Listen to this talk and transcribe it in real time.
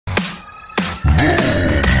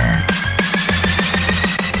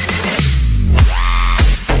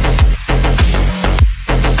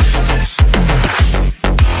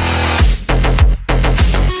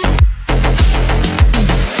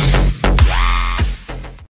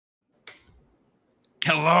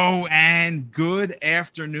Hello and good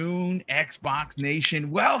afternoon, Xbox Nation.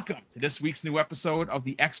 Welcome to this week's new episode of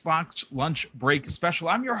the Xbox Lunch Break Special.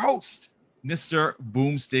 I'm your host, Mr.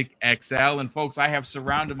 Boomstick XL. And folks, I have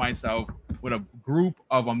surrounded myself with a group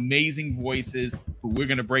of amazing voices who we're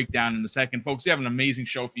going to break down in a second. Folks, we have an amazing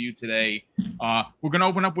show for you today. We're going to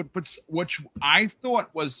open up with which I thought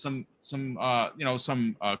was some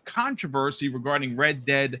controversy regarding Red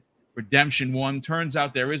Dead Redemption 1. Turns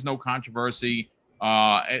out there is no controversy.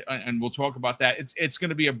 And we'll talk about that. It's going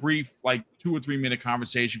to be a brief, like 2 or 3 minute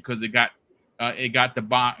conversation because it got it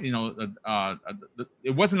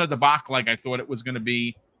wasn't a debacle like I thought it was going to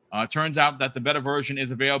be. Turns out that the better version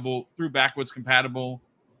is available through backwards compatibility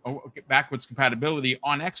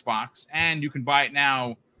on Xbox, and you can buy it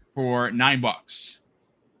now for $9.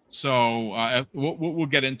 So we'll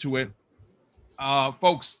get into it,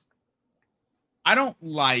 folks. I don't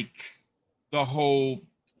like the whole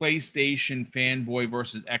PlayStation fanboy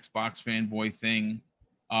versus Xbox fanboy thing.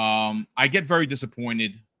 I get very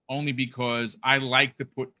disappointed only because I like to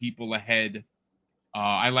put people ahead.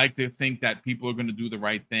 I like to think that people are going to do the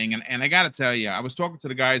right thing. And I got to tell you, I was talking to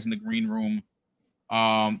the guys in the green room.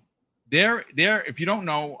 If you don't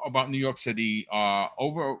know about New York City,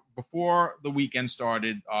 before the weekend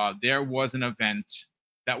started, there was an event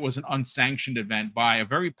that was an unsanctioned event by a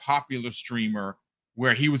very popular streamer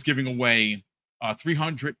where he was giving away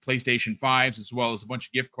 300 PlayStation 5s, as well as a bunch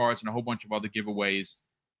of gift cards and a whole bunch of other giveaways.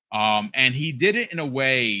 And he did it in a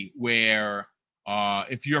way where,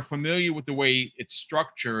 if you're familiar with the way it's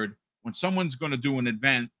structured, when someone's going to do an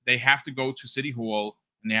event, they have to go to City Hall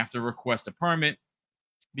and they have to request a permit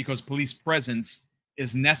because police presence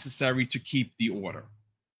is necessary to keep the order.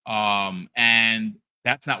 And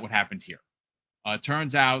that's not what happened here.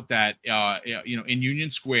 Turns out that, in Union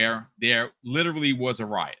Square, there literally was a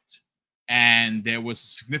riot. And there was a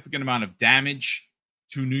significant amount of damage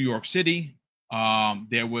to New York City.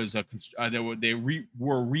 They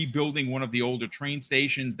were rebuilding one of the older train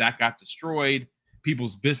stations that got destroyed.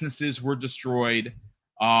 People's businesses were destroyed.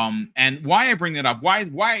 And why I bring that up? Why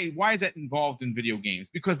is that involved in video games?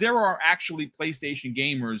 Because there are actually PlayStation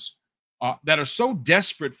gamers that are so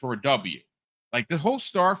desperate for a W. Like the whole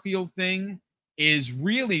Starfield thing is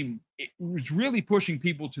really pushing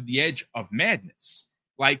people to the edge of madness.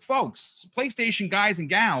 Like, folks, PlayStation guys and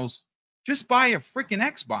gals, just buy a freaking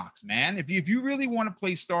Xbox, man. If you really want to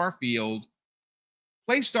play Starfield,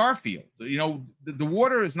 play Starfield. You know, the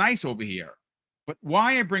water is nice over here. But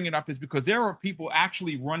why I bring it up is because there are people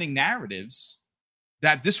actually running narratives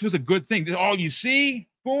that this was a good thing. Oh, you see?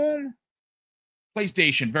 Boom.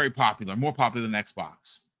 PlayStation, very popular, more popular than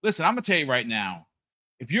Xbox. Listen, I'm going to tell you right now,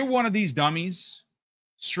 if you're one of these dummies,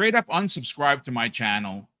 straight up unsubscribe to my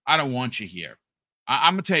channel. I don't want you here.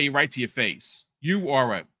 I'm going to tell you right to your face, you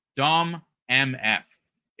are a dumb MF.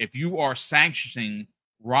 If you are sanctioning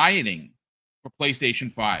rioting for PlayStation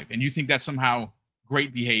 5 and you think that's somehow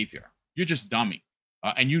great behavior, you're just dummy.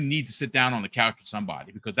 And you need to sit down on the couch with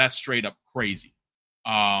somebody because that's straight up crazy.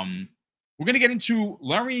 We're going to get into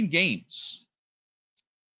Larian Games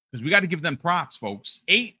because we got to give them props, folks.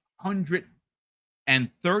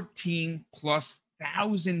 813 plus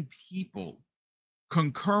thousand people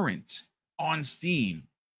concurrent on Steam.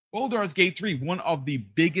 Baldur's Gate 3, one of the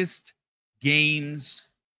biggest games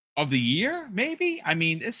of the year, maybe. I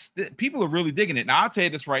mean, people are really digging it. Now, I'll tell you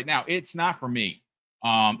this right now. It's not for me.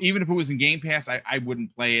 Even if it was in Game Pass, I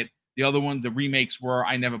wouldn't play it. The other one, the remakes were,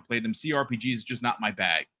 I never played them. CRPGs is just not my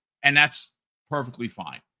bag. And that's perfectly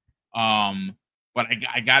fine. But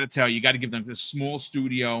I got to tell you, got to give them this small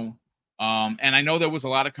studio. And I know there was a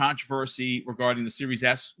lot of controversy regarding the Series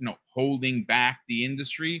S, holding back the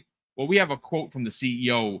industry. Well, we have a quote from the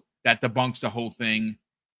CEO that debunks the whole thing.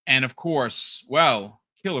 And of course, well,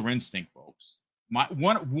 Killer Instinct, folks.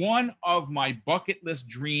 One of my bucket list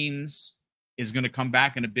dreams is going to come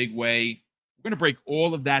back in a big way. We're going to break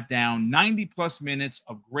all of that down. 90 plus minutes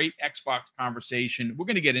of great Xbox conversation. We're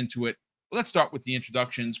going to get into it. But let's start with the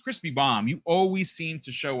introductions. Crispy Bomb, you always seem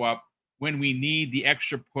to show up when we need the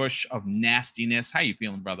extra push of nastiness. How you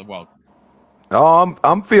feeling, brother? Welcome. Oh,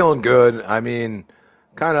 I'm feeling good. I mean,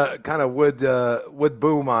 kind of would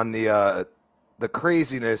boom on the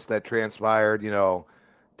craziness that transpired,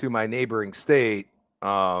 to my neighboring state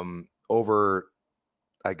over,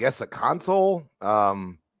 I guess, a console.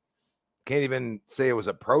 Can't even say it was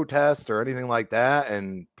a protest or anything like that.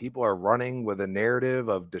 And people are running with a narrative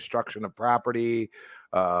of destruction of property.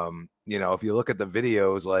 If you look at the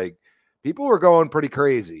videos, like people were going pretty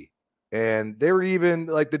crazy. And they were even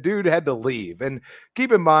like the dude had to leave. And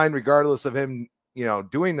keep in mind, regardless of him,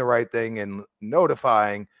 doing the right thing and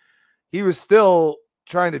notifying, he was still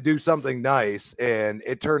trying to do something nice, and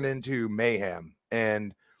it turned into mayhem.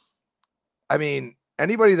 And I mean,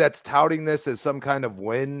 anybody that's touting this as some kind of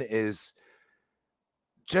win is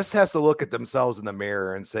just has to look at themselves in the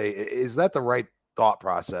mirror and say, is that the right thought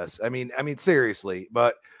process? I mean, seriously.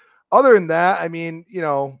 But other than that, I mean,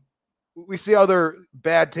 we see other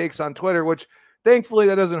bad takes on Twitter, which thankfully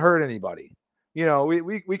that doesn't hurt anybody.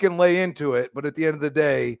 We can lay into it, but at the end of the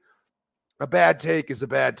day, a bad take is a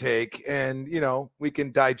bad take, and we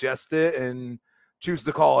can digest it and choose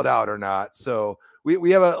to call it out or not. So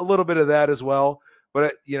we have a little bit of that as well.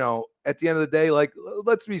 But at the end of the day, like,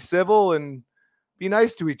 let's be civil and be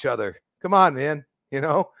nice to each other. Come on, man.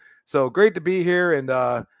 So great to be here,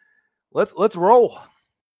 and let's roll.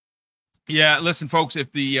 Yeah, listen, folks,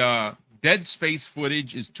 if the Dead Space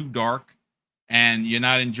footage is too dark and you're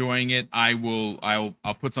not enjoying it, I'll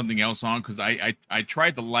put something else on, because I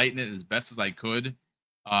tried to lighten it as best as I could,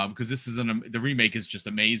 because this is the remake is just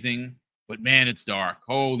amazing, but man, it's dark.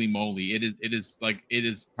 Holy moly, it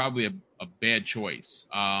is probably a bad choice.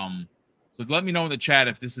 So let me know in the chat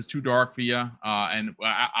if this is too dark for you, and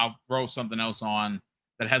I'll throw something else on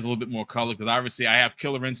that has a little bit more color, because obviously I have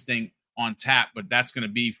Killer Instinct on tap, but that's going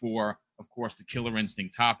to be for, of course, the Killer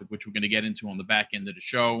Instinct topic, which we're going to get into on the back end of the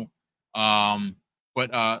show.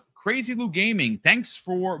 But Crazy Lou Gaming, thanks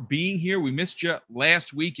for being here. We missed you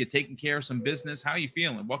last week. You're taking care of some business. How are you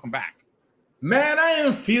feeling? Welcome back. Man, I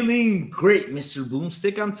am feeling great, Mr.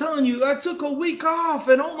 Boomstick. I'm telling you, I took a week off,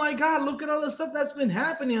 and oh my God, look at all the stuff that's been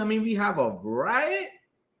happening. I mean, we have a riot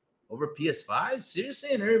over PS5,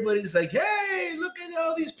 seriously, and everybody's like, hey, look at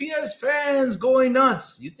all these PS fans going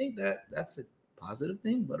nuts. You think that's a positive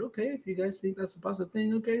thing? But okay, if you guys think that's a positive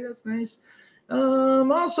thing, okay, that's nice.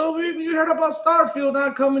 Also, we heard about Starfield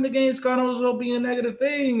not coming to Gamescom, also being a negative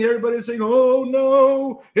thing. Everybody's saying, oh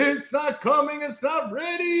no, it's not coming, it's not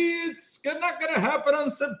ready, it's not going to happen on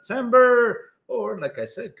September. Or, like I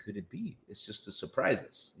said, could it be? It's just to surprise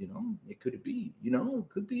us, It could be, it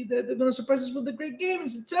could be that they're going to surprise us with a great game in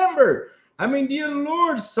September. I mean, dear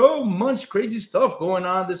Lord, so much crazy stuff going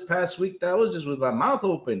on this past week that I was just with my mouth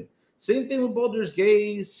open. Same thing with Baldur's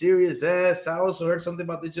Gate, Series S. I also heard something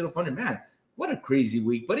about Digital Foundry. Man, what a crazy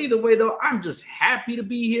week. But either way, though, I'm just happy to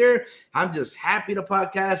be here. I'm just happy to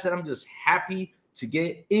podcast, and I'm just happy to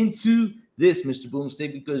get into this, Mr.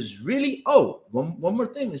 Boomstick, because really, one more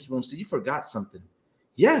thing, Mr. Boomstick, you forgot something.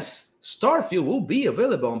 Yes, Starfield will be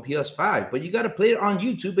available on PS5, but you got to play it on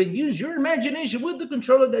YouTube and use your imagination with the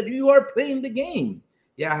controller that you are playing the game.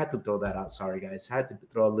 Yeah, I had to throw that out. Sorry, guys. I had to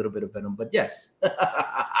throw a little bit of venom, but yes.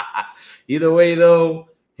 Either way, though,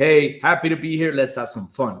 hey, happy to be here. Let's have some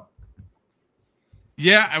fun.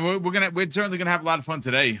 Yeah, we're certainly gonna have a lot of fun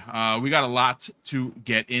today. We got a lot to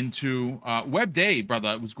get into. Web Day,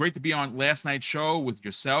 brother, it was great to be on last night's show with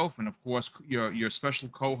yourself, and of course your special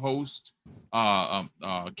co-host,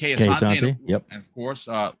 Kay Asante, yep, and of course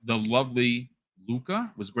the lovely Luca.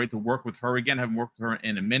 It was great to work with her again. Haven't worked with her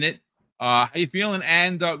in a minute. How you feeling?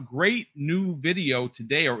 And great new video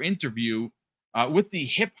today, or interview with the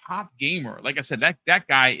hip hop gamer. Like I said, that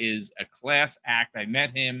guy is a class act. I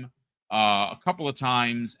met him a couple of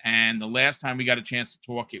times, and the last time we got a chance to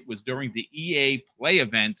talk, it was during the EA Play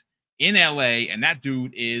event in LA, and that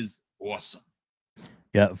dude is awesome.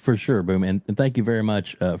 Yeah, for sure, Boom, and thank you very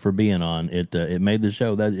much for being on. It made the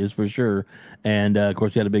show, that is for sure. And of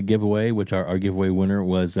course, we had a big giveaway, which our giveaway winner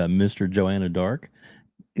was Mr. Joanna Dark.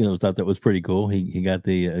 Thought that was pretty cool. He got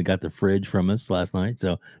the fridge from us last night,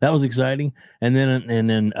 so that was exciting. And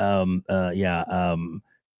then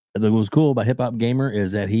what was cool about Hip Hop Gamer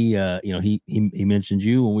is that he mentioned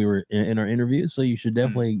you when we were in our interview, so you should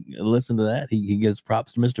definitely listen to that. He gives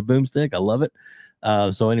props to Mr. Boomstick. I love it.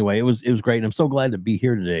 So anyway, it was great. And I'm so glad to be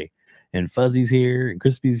here today. And Fuzzy's here, and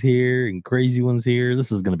Crispy's here, and Crazy One's here.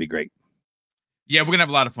 This is going to be great. Yeah, we're going to have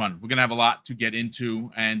a lot of fun. We're going to have a lot to get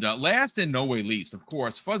into. And last and no way least, of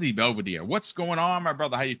course, Fuzzy Belvedere. What's going on, my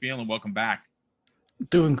brother? How you feeling? Welcome back.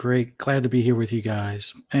 Doing great. Glad to be here with you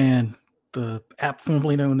guys. And the app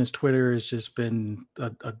formerly known as Twitter has just been a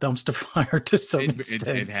dumpster fire to some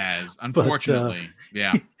extent. It has, unfortunately.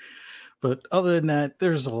 Yeah. But other than that,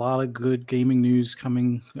 there's a lot of good gaming news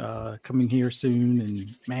coming here soon.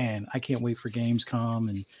 And man, I can't wait for Gamescom.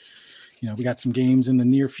 And we got some games in the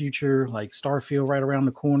near future, like Starfield right around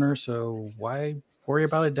the corner. So why worry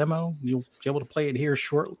about a demo? You'll be able to play it here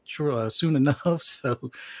soon enough.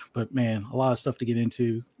 So, but man, a lot of stuff to get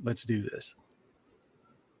into. Let's do this.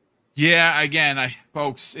 Yeah, again,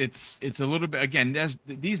 folks, it's a little bit, again, there's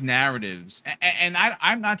these narratives, and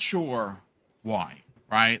I'm not sure why,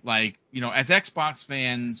 right? Like, as Xbox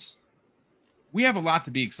fans, we have a lot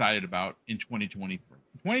to be excited about in 2023.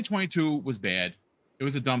 2022 was bad. It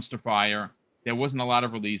was a dumpster fire. There wasn't a lot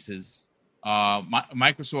of releases.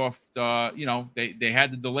 Microsoft, they had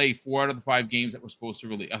to delay 4 out of the 5 games that were supposed to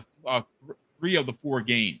release. 3 of the 4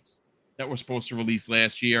 games that were supposed to release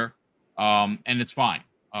last year, and it's fine.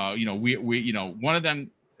 We one of them.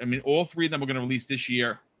 I mean, all 3 of them are going to release this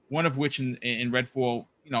year. One of which in Redfall,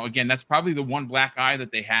 again, that's probably the one black eye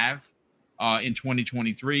that they have in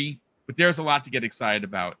 2023. But there's a lot to get excited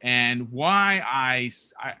about, and why I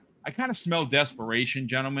kind of smell desperation,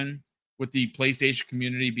 gentlemen, with the PlayStation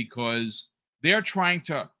community, because they're trying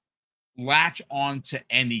to latch on to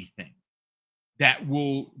anything that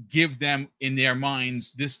will give them in their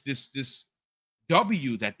minds this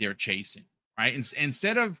W that they're chasing, right?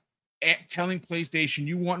 Instead of telling PlayStation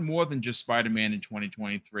you want more than just Spider-Man in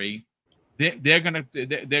 2023, they're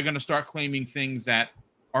gonna start claiming things that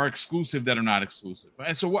are exclusive that are not exclusive.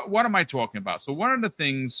 And so what am I talking about? So one of the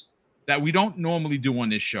things that we don't normally do on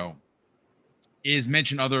this show is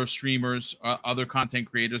mention other streamers, other content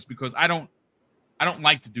creators, because I don't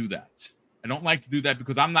like to do that. I don't like to do that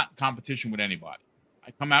because I'm not in competition with anybody. I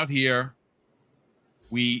come out here,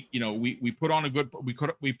 we put on a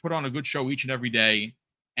good show each and every day,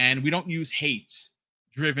 and we don't use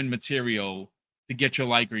hate-driven material to get your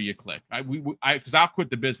like or your click. Because I'll quit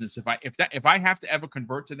the business if I have to ever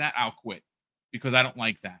convert to that, I'll quit, because I don't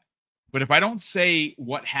like that. But if I don't say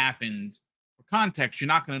what happened for context, you're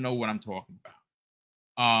not going to know what I'm talking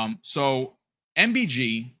about. So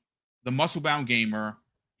MBG, the muscle-bound gamer,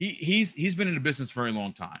 he's been in the business for a very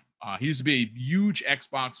long time. He used to be a huge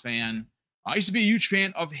Xbox fan. I used to be a huge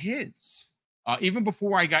fan of his, even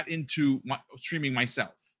before I got into streaming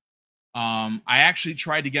myself. I actually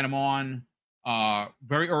tried to get him on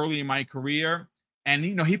very early in my career, and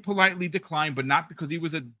he politely declined, but not because he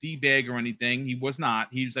was a D-bag or anything. He was not.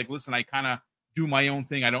 He was like, listen, I kind of do my own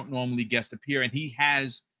thing. I don't normally guest appear, and he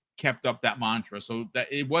has kept up that mantra. So that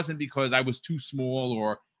it wasn't because I was too small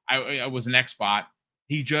or I was an Xbot.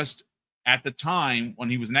 He just, at the time when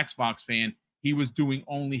he was an Xbox fan, he was doing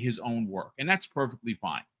only his own work, and that's perfectly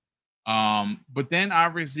fine. But then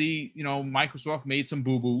obviously, Microsoft made some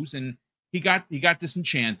boo-boos, and he got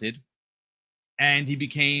disenchanted, and he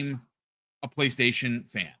became a PlayStation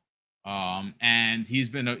fan. And he's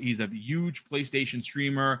a huge PlayStation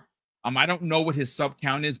streamer. I don't know what his sub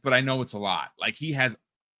count is, but I know it's a lot. Like, he has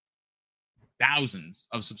thousands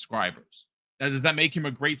of subscribers. Now, does that make him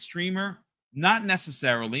a great streamer? Not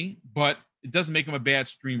necessarily, but it doesn't make him a bad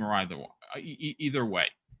streamer either way.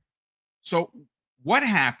 So what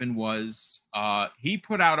happened was he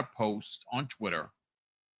put out a post on Twitter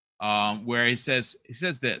where he says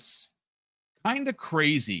this: kind of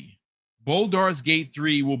crazy. Baldur's Gate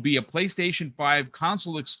 3 will be a PlayStation 5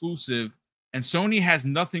 console exclusive, and Sony has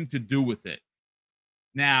nothing to do with it.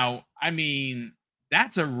 Now, I mean,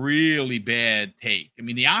 that's a really bad take. I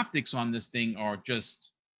mean, the optics on this thing are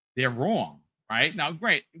just, they're wrong, right? Now,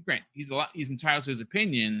 great. He's entitled to his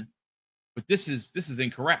opinion, but this is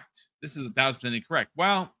incorrect. This is 1,000% incorrect.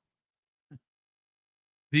 Well,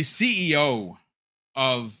 the CEO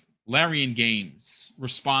of Larian Games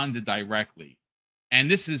responded directly, and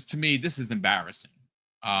this is embarrassing.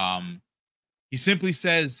 He simply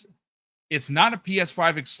says, "It's not a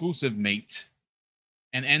PS5 exclusive, mate,"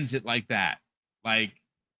 and ends it like that. Like,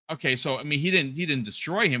 okay, so I mean, he didn't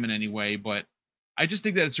destroy him in any way, but I just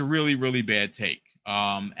think that it's a really, really bad take.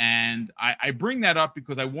 And I bring that up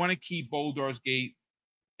because I want to keep Baldur's Gate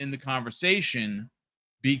in the conversation,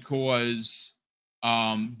 because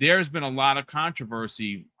there's been a lot of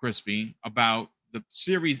controversy, Crispy, about the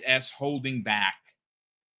Series S holding back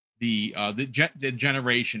the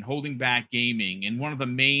generation, holding back gaming, and one of the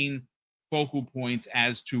main focal points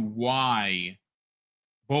as to why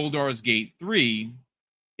Baldur's Gate 3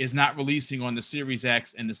 is not releasing on the Series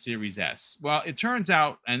X and the Series S. Well, it turns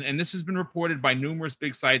out, and this has been reported by numerous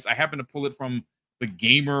big sites. I happen to pull it from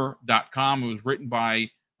thegamer.com. It was written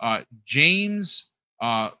by James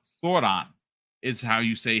Thornton, is how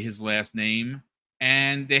you say his last name.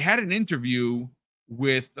 And they had an interview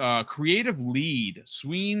with creative lead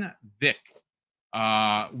Sween Vic,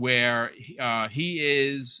 where he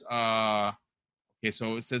is... Okay,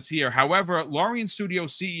 so it says here, however, Larian Studio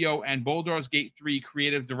CEO and Baldur's Gate 3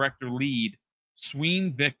 creative director lead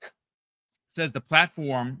Sween Vic says the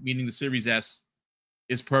platform, meaning the Series S,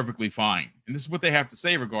 is perfectly fine. And this is what they have to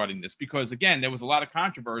say regarding this, because, again, there was a lot of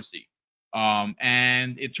controversy.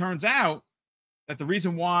 And it turns out that the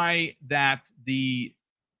reason why that the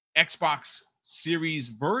Xbox Series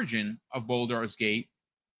version of Baldur's Gate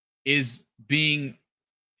is being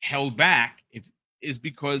held back is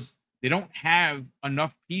because they don't have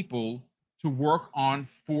enough people to work on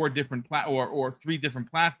 4 different or 3 different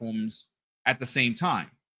platforms at the same time.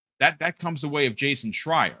 That comes the way of Jason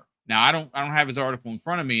Schreier. Now I don't have his article in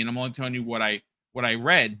front of me, and I'm only telling you what I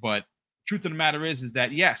read, but truth of the matter is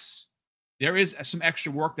that yes, there is some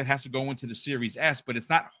extra work that has to go into the Series S, but it's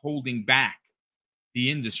not holding back the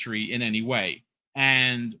industry in any way.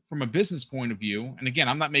 And from a business point of view, and again,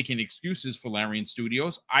 I'm not making excuses for Larian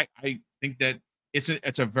Studios. I think that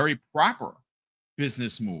it's a very proper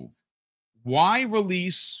business move. Why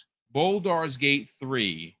release Baldur's Gate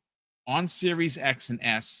 3 on Series X and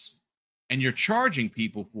S, and you're charging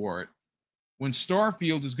people for it when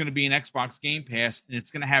Starfield is going to be an Xbox Game Pass and it's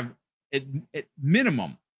going to have at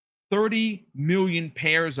minimum 30 million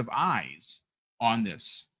pairs of eyes on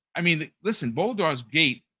this? I mean, listen, Baldur's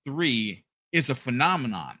Gate 3 is a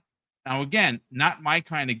phenomenon. Now, again, not my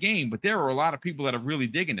kind of game, but there are a lot of people that are really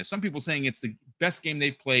digging it. Some people saying it's the best game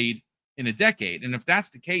they've played in a decade. And if that's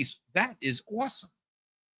the case, that is awesome.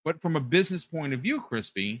 But from a business point of view,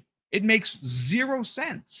 Crispy, it makes 0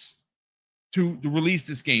 sense to release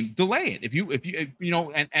this game. Delay it. If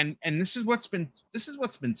you and this is what's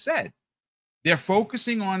been said. They're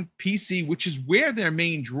focusing on PC, which is where their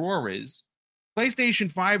main draw is.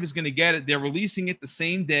 PlayStation 5 is going to get it. They're releasing it the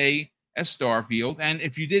same day as Starfield. And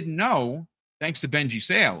if you didn't know, thanks to Benji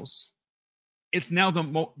Sales, it's now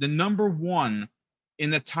the number one in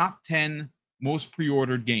the top 10 most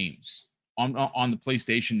pre-ordered games on the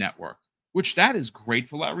PlayStation Network, which that is great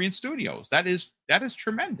for Larian Studios. That is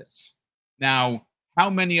tremendous. Now, how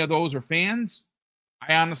many of those are fans?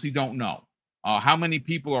 I honestly don't know. How many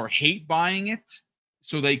people are hate buying it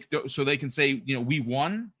so they can say, we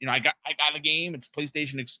won. I got a game. It's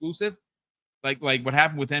PlayStation exclusive. Like what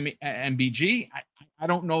happened with MBG. I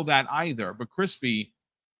don't know that either. But Crispy,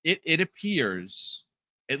 it appears,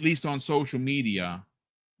 at least on social media,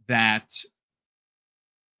 that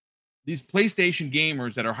these PlayStation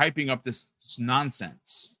gamers that are hyping up this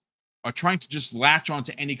nonsense are trying to just latch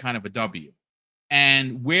onto any kind of a W.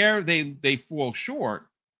 And where they fall short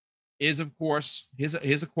is, of course, here's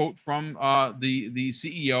a quote from the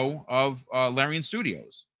CEO of Larian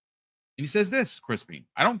Studios. And he says this, Crispy,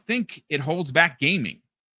 I don't think it holds back gaming.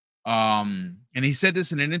 And he said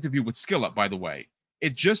this in an interview with SkillUp, by the way.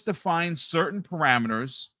 It just defines certain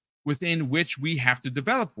parameters within which we have to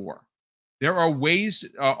develop for. There are ways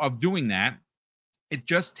of doing that. It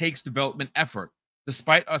just takes development effort.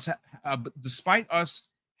 Despite us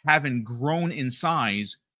having grown in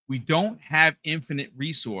size, we don't have infinite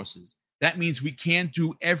resources. That means we can't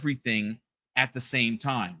do everything at the same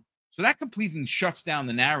time. So that completely shuts down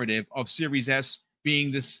the narrative of Series S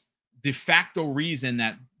being this de facto reason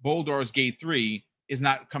that Baldur's Gate 3 is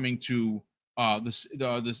not coming to this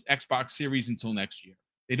Xbox Series until next year.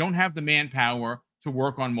 They don't have the manpower to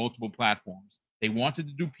work on multiple platforms. They wanted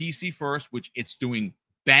to do PC first, which it's doing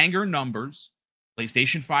banger numbers.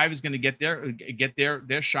 PlayStation 5 is going to get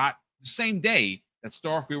their shot the same day that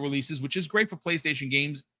Starfield releases, which is great for PlayStation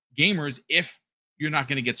gamers if you're not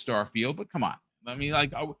going to get Starfield. But come on, I mean,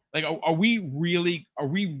 are we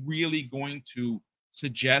really going to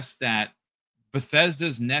suggest that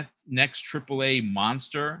Bethesda's next AAA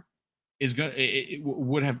monster is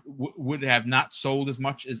would have not sold as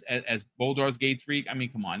much as Baldur's Gate 3? I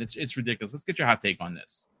mean, come on, it's ridiculous. Let's get your hot take on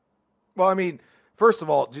this. Well, I mean, first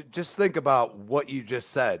of all, just think about what you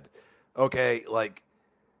just said. Okay, like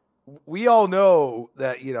we all know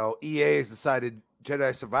that EA has decided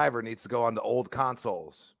Jedi Survivor needs to go on the old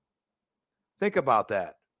consoles. Think about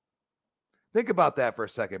that. Think about that for a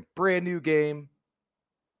second. Brand new game.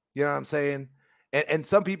 You know what I'm saying? And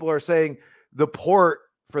some people are saying the port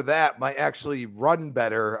for that might actually run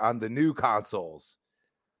better on the new consoles.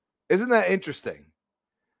 Isn't that interesting?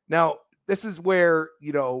 Now, this is where,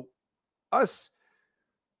 us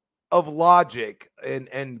of logic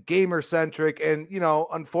and gamer centric, and,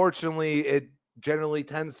 unfortunately, it generally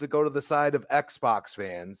tends to go to the side of Xbox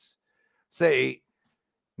fans, say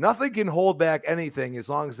nothing can hold back anything as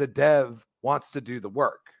long as the dev wants to do the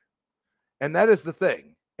work. And that is the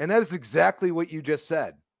thing. And that is exactly what you just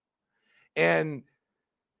said. And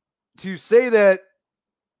to say that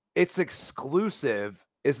it's exclusive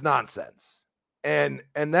is nonsense. And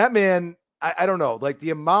that man, I don't know, like the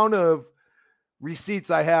amount of receipts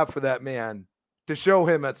I have for that man to show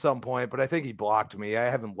him at some point, but I think he blocked me. I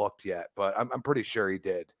haven't looked yet, but I'm pretty sure he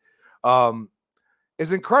did.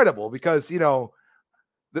 Is incredible because,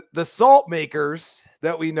 the salt makers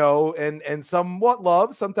that we know and somewhat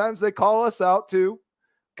love, sometimes they call us out too,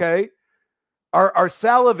 okay, are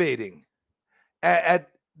salivating at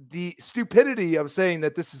the stupidity of saying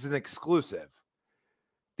that this is an exclusive.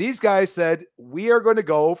 These guys said, we are going to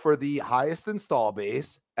go for the highest install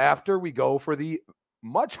base after we go for the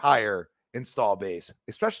much higher install base,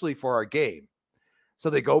 especially for our game. So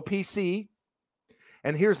they go PC.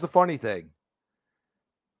 And here's the funny thing.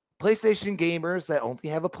 PlayStation gamers that only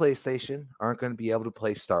have a PlayStation aren't going to be able to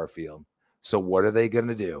play Starfield. So what are they going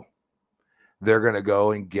to do? They're going to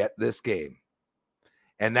go and get this game.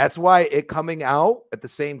 And that's why it coming out at the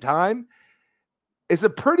same time is a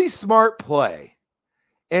pretty smart play.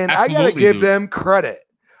 And absolutely, I got to give them credit.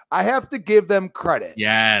 I have to give them credit.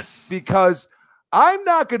 Yes. Because I'm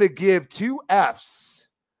not going to give 2 Fs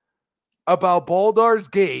about Baldur's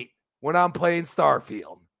Gate when I'm playing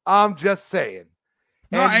Starfield. I'm just saying.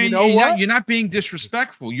 No, and you know what? You're not being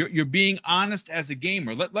disrespectful. You're being honest as a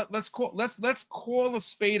gamer. Let's call a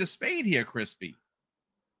spade here, Crispy.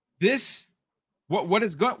 What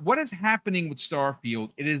is happening with Starfield?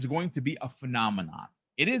 It is going to be a phenomenon.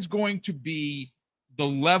 It is going to be the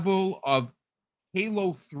level of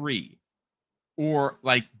Halo 3 or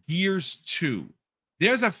like Gears 2.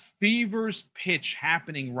 There's a fever's pitch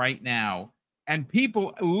happening right now, and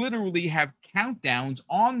people literally have countdowns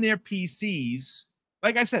on their PCs.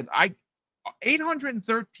 Like I said,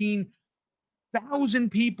 813,000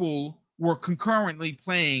 people were concurrently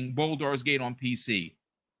playing Baldur's Gate on PC.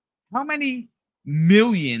 How many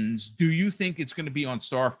millions do you think it's going to be on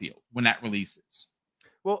Starfield when that releases?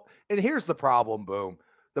 Well, and here's the problem, Boom.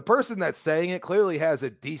 The person that's saying it clearly has a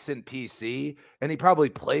decent PC, and he probably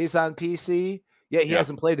plays on PC, yet he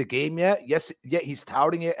hasn't played a game yet. Yes, yet he's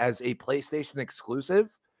touting it as a PlayStation exclusive.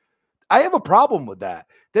 I have a problem with that.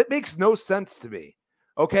 That makes no sense to me.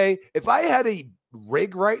 Okay, if I had a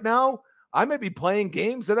rig right now, I might be playing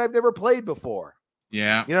games that I've never played before.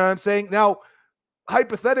 Yeah. You know what I'm saying? Now,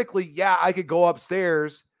 hypothetically, yeah, I could go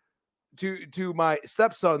upstairs to my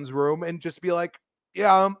stepson's room and just be like,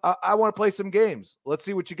 yeah, I want to play some games. Let's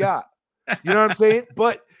see what you got. You know what I'm saying?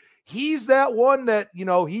 But he's that one that, you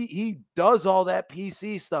know, he does all that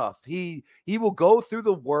PC stuff. He will go through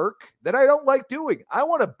the work that I don't like doing. I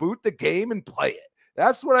want to boot the game and play it.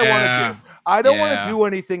 That's what I want to do. I don't want to do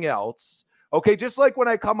anything else. Okay, just like when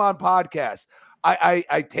I come on podcasts,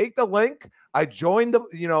 I take the link, I join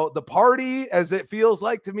the party, as it feels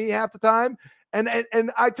like to me half the time, and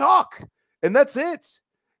I talk, and that's it.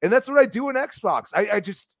 And that's what I do in Xbox. I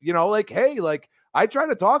just, like, hey, like, I try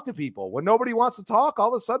to talk to people. When nobody wants to talk, all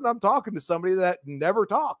of a sudden I'm talking to somebody that never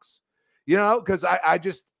talks, because I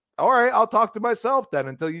just, all right, I'll talk to myself then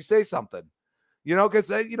until you say something, because,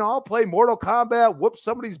 I'll play Mortal Kombat, whoop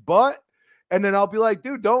somebody's butt, and then I'll be like,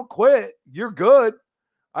 dude, don't quit. You're good.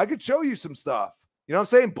 I could show you some stuff. You know what I'm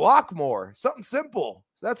saying? Block more, something simple.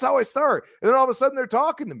 That's how I start. And then all of a sudden they're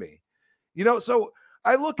talking to me, so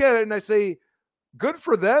I look at it and I say, good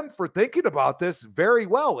for them for thinking about this very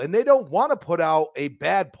well. And they don't want to put out a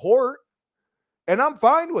bad port. And I'm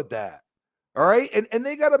fine with that. All right. And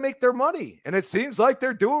they got to make their money. And it seems like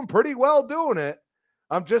they're doing pretty well doing it.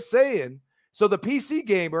 I'm just saying. So the PC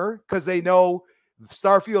gamer, because they know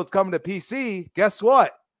Starfield's coming to PC, guess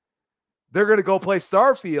what? They're going to go play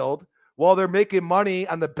Starfield while they're making money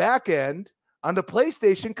on the back end on the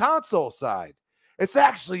PlayStation console side. It's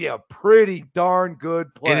actually a pretty darn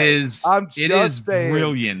good play. It is. I'm just saying,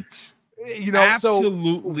 brilliant.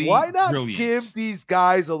 Absolutely. So why not brilliant. Give these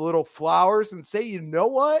guys a little flowers and say, you know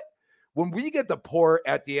what? When we get the port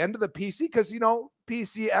at the end of the PC, because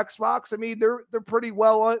PC, Xbox, I mean, they're pretty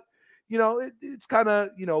well. It's kind of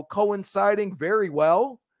coinciding very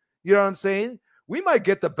well. You know what I'm saying? We might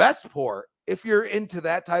get the best port if you're into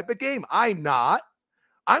that type of game. I'm not.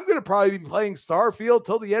 I'm going to probably be playing Starfield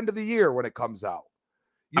till the end of the year when it comes out.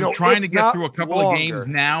 I'm trying to get through a couple of games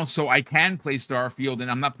now so I can play Starfield, and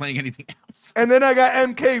I'm not playing anything else. And then I got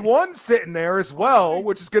MK1 sitting there as well,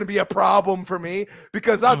 which is going to be a problem for me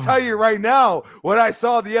because I'll tell you right now, what I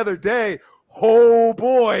saw the other day, oh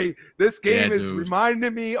boy, this game is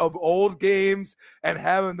reminding me of old games and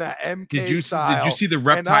having that MK style. Did you see the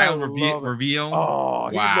reptile reveal? Oh, wow.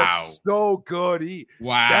 He looked so good.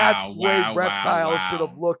 That's the way Reptile should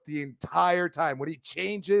have looked the entire time when he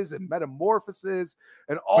changes and metamorphoses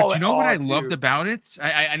and all. But you know what I loved about it?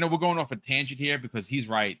 I know we're going off a tangent here because he's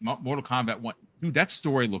right. Mortal Kombat 1. Dude, that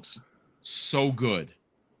story looks so good.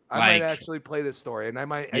 I might actually play this story, and I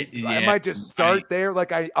might just start there.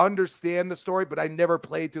 Like, I understand the story, but I never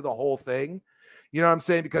played through the whole thing. You know what I'm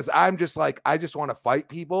saying? Because I'm just like, I just want to fight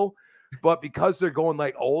people. But because they're going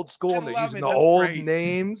like old school and they're using the old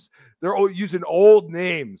names, they're using old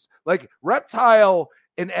names. Like Reptile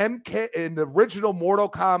in the original Mortal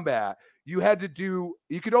Kombat, you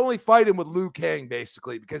could only fight him with Liu Kang,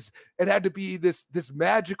 basically, because it had to be this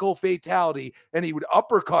magical fatality, and he would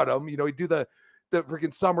uppercut him. He'd do the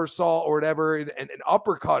freaking somersault or whatever and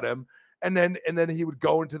uppercut him. and then he would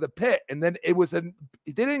go into the pit, and then they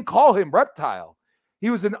didn't call him Reptile. He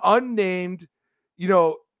was an unnamed,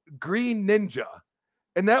 green ninja,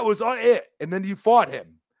 and that was it. And then you fought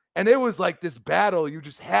him, and it was like this battle you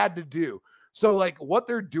just had to do. So like what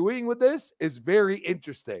they're doing with this is very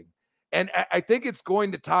interesting, and I think it's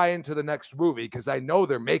going to tie into the next movie because I know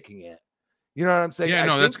they're making it. You know what I'm saying? Yeah,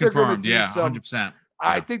 no, that's confirmed. Yeah, 100%.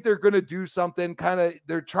 I think they're going to do something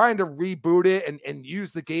they're trying to reboot it and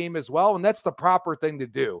use the game as well. And that's the proper thing to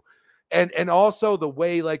do. And also the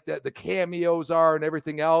way like the cameos are and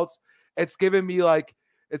everything else, it's giving me like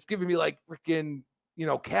freaking,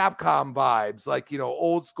 Capcom vibes, like,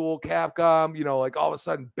 old school Capcom, like all of a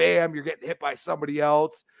sudden, bam, you're getting hit by somebody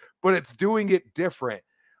else, but it's doing it different.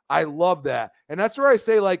 I love that. And that's where I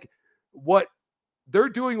say like what they're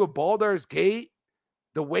doing with Baldur's Gate,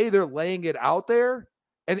 the way they're laying it out there,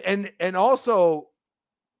 and also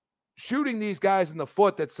shooting these guys in the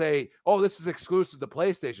foot that say, oh, this is exclusive to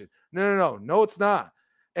PlayStation. No, it's not.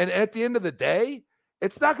 And at the end of the day,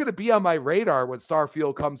 it's not going to be on my radar when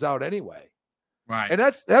Starfield comes out anyway. Right. And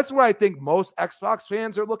that's what I think most Xbox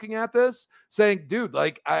fans are looking at this, saying, dude,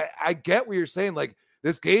 like, I get what you're saying. Like,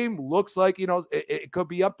 this game looks like, it could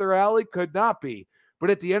be up their alley, could not be.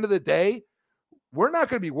 But at the end of the day, we're not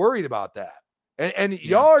going to be worried about that. And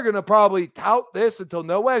y'all are going to probably tout this until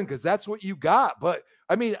no end because that's what you got. But,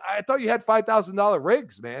 I mean, I thought you had $5,000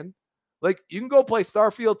 rigs, man. Like, you can go play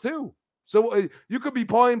Starfield too. So you could be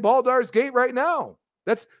playing Baldur's Gate right now.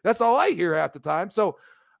 That's all I hear half the time. So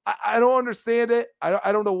I don't understand it.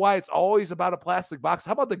 I don't know why it's always about a plastic box.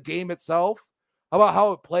 How about the game itself? How about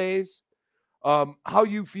how it plays? How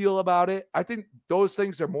you feel about it? I think those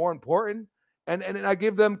things are more important. And I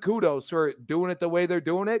give them kudos for doing it the way they're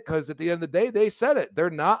doing it, because at the end of the day, they said it. They're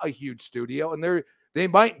not a huge studio, and they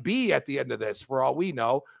might be at the end of this for all we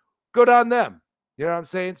know. Good on them. You know what I'm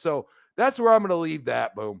saying? So that's where I'm going to leave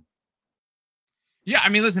that. Boom. Yeah, I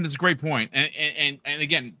mean, listen, it's a great point. And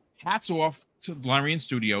again, hats off to Larian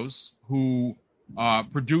Studios who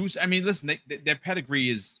produce. I mean, listen, their pedigree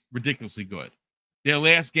is ridiculously good. Their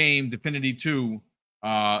last game, Divinity 2,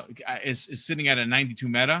 is sitting at a 92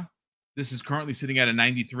 meta. This is currently sitting at a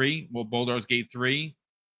 93. Well, Baldur's Gate 3.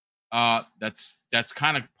 That's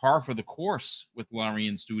kind of par for the course with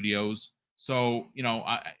Larian Studios. So,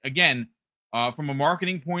 again, from a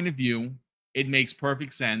marketing point of view, it makes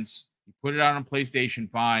perfect sense. You put it out on PlayStation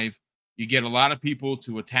 5. You get a lot of people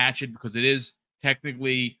to attach it because it is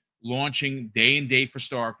technically launching day and date for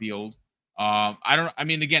Starfield.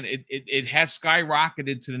 It has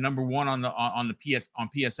skyrocketed to the number one on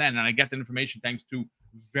PSN, and I get that information thanks to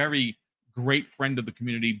very great friend of the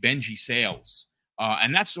community, Benji Sales.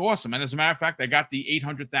 And that's awesome. And as a matter of fact, I got the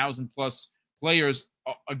 800,000 plus players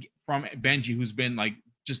from Benji, who's been like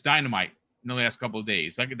just dynamite in the last couple of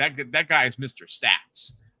days. Like that guy is Mr.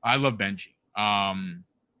 Stats. I love Benji.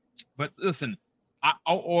 But listen,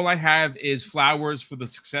 all I have is flowers for the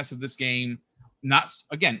success of this game. Not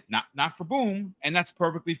for Boom, and that's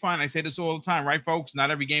perfectly fine. I say this all the time, right, folks? Not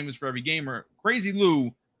every game is for every gamer. Crazy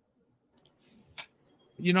Lou,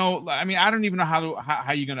 I mean, I don't even know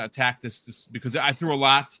how you're gonna attack this because I threw a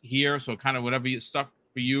lot here, so kind of whatever stuck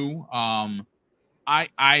for you.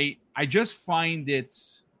 I just find it.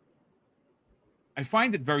 I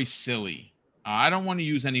find it very silly. I don't want to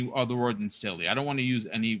use any other word than silly. I don't want to use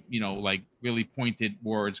any, like really pointed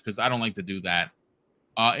words because I don't like to do that.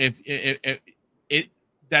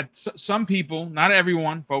 Some people, not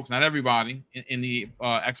everyone, folks, not everybody in the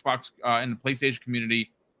Xbox and the PlayStation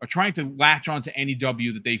community are trying to latch onto any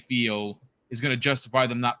W that they feel is going to justify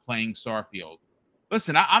them not playing Starfield.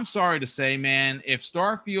 Listen, I'm sorry to say, man, if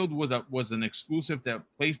Starfield was an exclusive to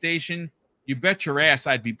PlayStation, you bet your ass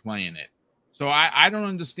I'd be playing it. So I don't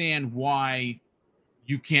understand why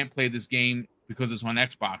you can't play this game because it's on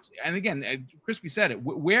Xbox. And again, Crispy said it.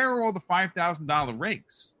 Where are all the $5,000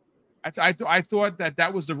 rigs? I thought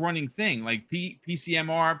that was the running thing. Like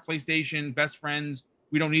PCMR, PlayStation, best friends.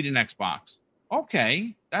 We don't need an Xbox.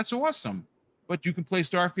 Okay, that's awesome. But you can play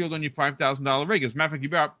Starfield on your $5,000 rig. As a matter of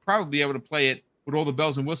fact, you'll probably be able to play it with all the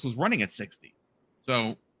bells and whistles running at 60.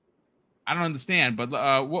 So I don't understand, but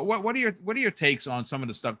what are your takes on some of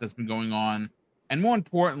the stuff that's been going on, and more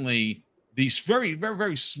importantly, these very, very,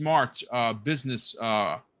 very smart business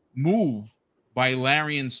move by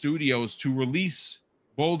Larian Studios to release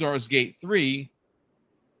Baldur's Gate 3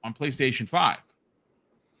 on PlayStation 5?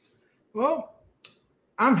 Well,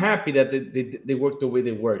 I'm happy that they worked the way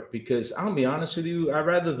they worked, because I'll be honest with you, I'd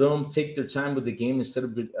rather them take their time with the game instead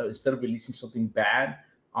of releasing something bad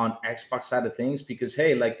on Xbox side of things, because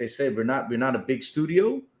hey, like they said, we're not a big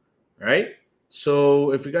studio, right?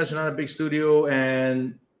 So if you guys are not a big studio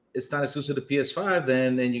and it's not exclusive to PS5,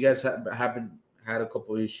 then and you guys haven't had a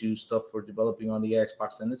couple issues, stuff for developing on the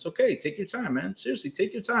Xbox, then it's okay. Take your time, man. Seriously,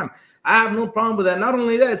 take your time. I have no problem with that. Not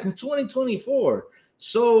only that, it's in 2024.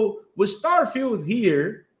 So with Starfield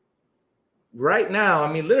here, right now,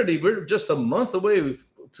 I mean, literally, we're just a month away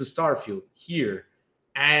to Starfield here.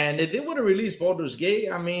 And if they would have released Baldur's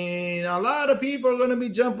Gate, I mean, a lot of people are going to be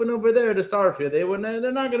jumping over there to Starfield.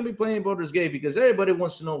 They're not going to be playing Baldur's Gate because everybody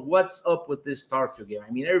wants to know what's up with this Starfield game.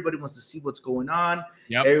 I mean, everybody wants to see what's going on.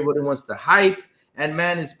 Yep. Everybody wants the hype. And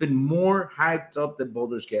man, it's been more hyped up than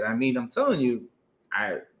Baldur's Gate. I mean, I'm telling you,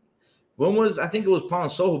 I think it was Paul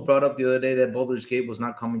and Soul who brought up the other day that Baldur's Gate was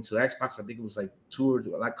not coming to Xbox. I think it was like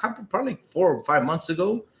probably 4 or 5 months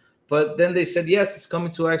ago. But then they said, yes, it's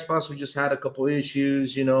coming to Xbox. We just had a couple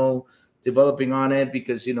issues, developing on it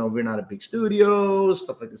because, we're not a big studio,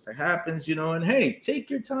 stuff like this that happens, and hey, take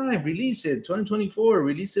your time, release it, 2024,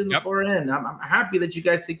 release it in the far end. I'm happy that you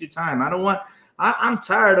guys take your time. I'm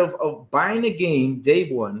tired of buying a game day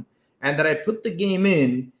one and that I put the game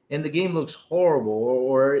in and the game looks horrible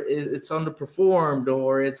or it's underperformed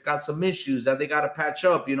or it's got some issues that they got to patch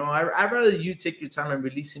up. I'd rather you take your time and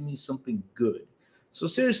releasing me something good. So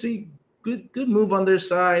seriously, good move on their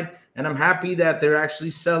side. And I'm happy that they're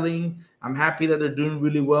actually selling. I'm happy that they're doing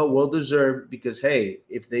really well deserved because, hey,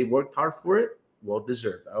 if they worked hard for it, well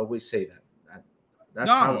deserved. I always say that. That's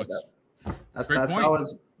how it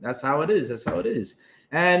is. That's how it is.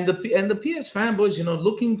 And the PS fanboys,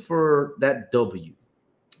 looking for that W.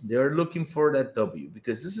 They're looking for that W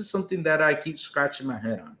because this is something that I keep scratching my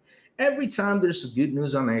head on. Every time there's good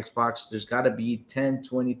news on Xbox, there's got to be 10,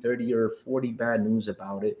 20, 30, or 40 bad news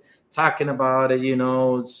about it, talking about it,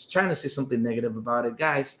 it's trying to say something negative about it.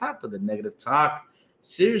 Guys, stop with the negative talk.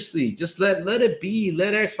 Seriously, just let it be.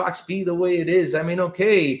 Let Xbox be the way it is. I mean,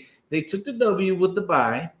 okay, they took the W with the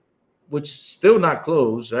buy, which is still not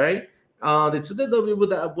closed, right? They took the W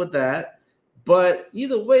with that. But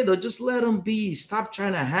either way, though, just let them be. Stop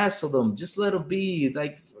trying to hassle them. Just let them be.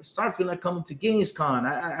 Like Starfield not coming to Gamescom.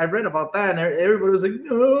 I read about that, and everybody was like,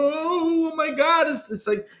 "No, oh my God!" It's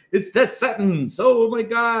like it's that sentence. Oh my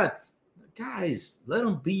God, guys, let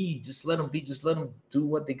them be. Just let them be. Just let them do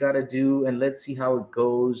what they gotta do, and let's see how it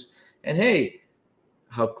goes. And hey,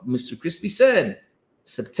 how Mr. Crispy said,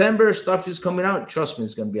 September Starfield's coming out. Trust me,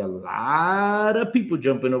 it's gonna be a lot of people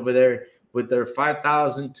jumping over there with their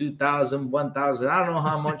 5,000, 2,000, 1,000. I don't know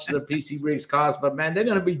how much their PC rigs cost, but man, they're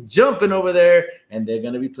going to be jumping over there and they're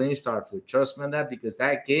going to be playing Starfield. Trust me on that because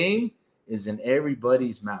that game is in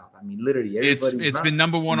everybody's mouth. I mean, literally everybody's mouth. It's been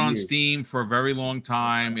number one on Steam for a very long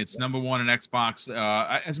time. It's number one on Xbox.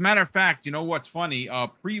 As a matter of fact, you know what's funny?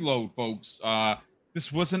 Preload, folks.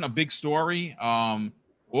 This wasn't a big story.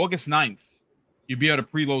 August 9th, you'll be able to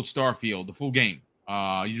preload Starfield, the full game.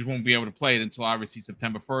 You just won't be able to play it until obviously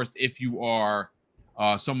September 1st if you are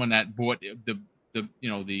someone that bought the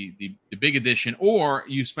big edition, or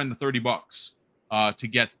you spend the $30 to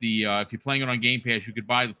get the if you're playing it on Game Pass, you could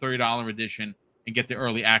buy the $30 edition and get the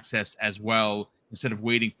early access as well. Instead of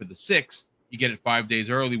waiting for the 6th, you get it 5 days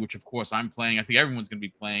early, which of course I'm playing. I think everyone's going to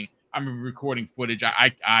be playing. I'm recording footage.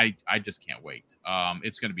 I just can't wait.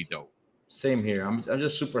 It's going to be dope. Same here. I'm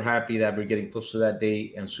just super happy that we're getting close to that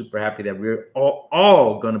date, and super happy that we're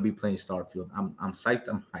all going to be playing Starfield. I'm psyched.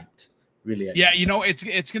 I'm hyped. Really. Yeah,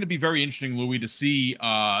 it's going to be very interesting, Louis, to see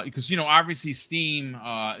because obviously Steam,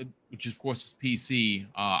 which of course is PC.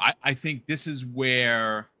 I think this is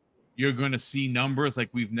where you're going to see numbers like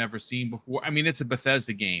we've never seen before. I mean, it's a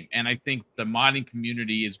Bethesda game, and I think the modding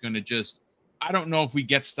community is going to just. I don't know if we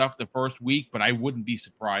get stuff the first week, but I wouldn't be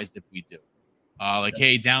surprised if we do.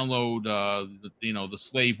 Hey, download the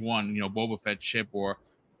Slave One, Boba Fett ship, or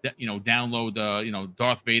download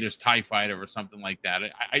Darth Vader's TIE Fighter or something like that.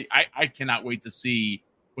 I cannot wait to see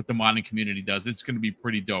what the modding community does. It's going to be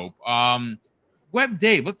pretty dope. Web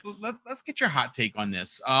Dave, let's get your hot take on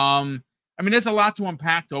this. I mean, there's a lot to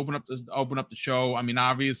unpack to open up the show. I mean,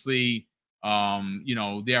 obviously, there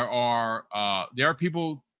are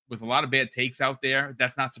people with a lot of bad takes out there.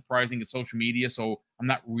 That's not surprising in social media, so I'm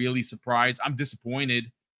not really surprised. I'm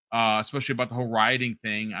disappointed, especially about the whole rioting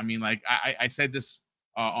thing. I mean, like I said this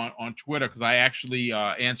on Twitter because I actually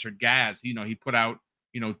answered Gaz. He put out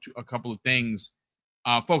a couple of things.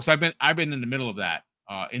 Folks, I've been in the middle of that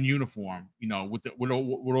in uniform, with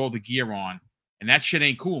all the gear on, and that shit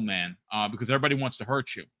ain't cool, man. Because everybody wants to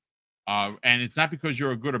hurt you, and it's not because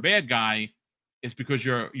you're a good or bad guy. It's because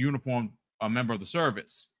you're a uniformed member of the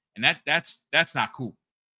service. And that's not cool.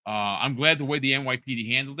 I'm glad the way the NYPD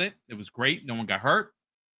handled it. It was great. No one got hurt.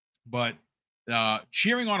 But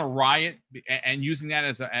cheering on a riot and using that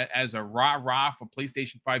as a rah-rah for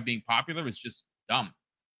PlayStation 5 being popular is just dumb.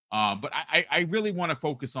 But I really want to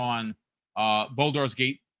focus on Baldur's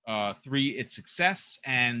Gate 3, its success,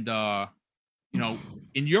 and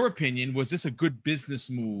in your opinion, was this a good business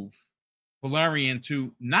move for Larian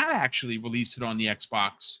to not actually release it on the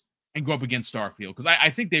Xbox and go up against Starfield? Because I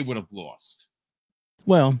think they would have lost.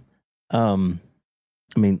 Well, I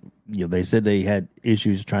mean, they said they had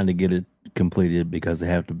issues trying to get it completed because they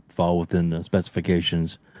have to fall within the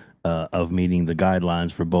specifications of meeting the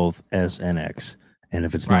guidelines for both S and X. And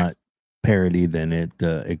if it's not parity, then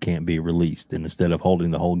it can't be released. And instead of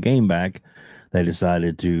holding the whole game back, they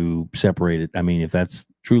decided to separate it. I mean, if that's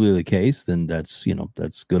truly the case, then that's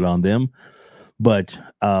good on them. But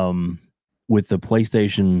with the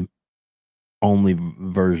PlayStation only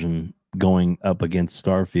version going up against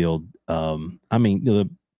Starfield, I mean,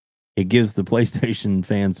 it gives the PlayStation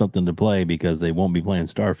fans something to play because they won't be playing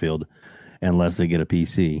Starfield unless they get a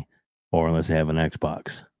PC or unless they have an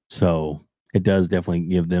Xbox. So it does definitely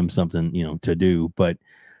give them something, to do. But,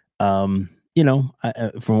 from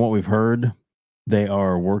what we've heard, they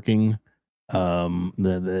are working. The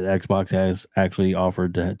Xbox has actually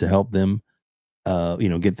offered to help them,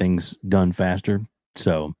 get things done faster.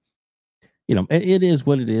 So, it is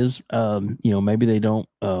what it is. Maybe they don't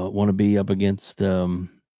want to be up against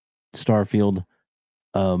Starfield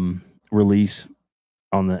release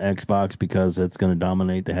on the Xbox because it's going to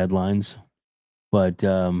dominate the headlines. But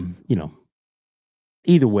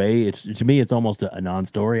either way, to me it's almost a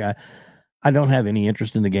non-story. I don't have any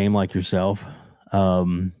interest in the game like yourself.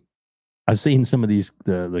 I've seen some of these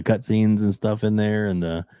the cutscenes and stuff in there, and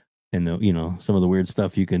the some of the weird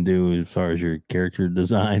stuff you can do as far as your character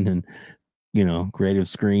design and creative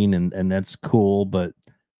screen, and that's cool. But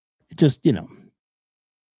it just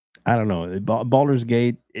I don't know. Baldur's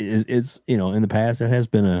Gate is in the past it has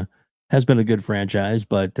been a good franchise,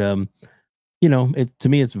 but to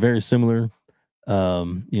me it's very similar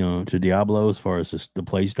to Diablo as far as the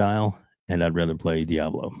play style, and I'd rather play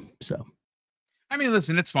Diablo. So I mean,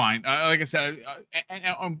 listen, it's fine. Like I said,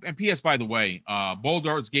 and PS, by the way,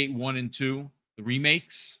 Baldur's Gate 1 and 2, the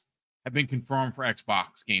remakes, have been confirmed for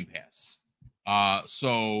Xbox Game Pass.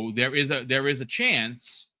 So there is a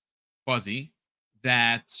chance, Fuzzy,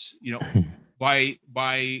 that by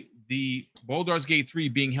the Baldur's Gate 3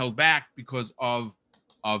 being held back because of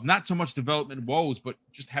not so much development woes, but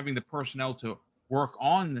just having the personnel to work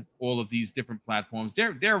on all of these different platforms.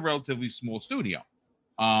 They're a relatively small studio.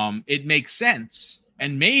 It makes sense,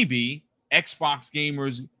 and maybe Xbox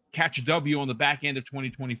gamers catch a W on the back end of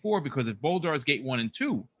 2024, because if Baldur's Gate 1 and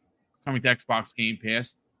 2 coming to Xbox Game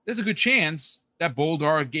Pass, there's a good chance that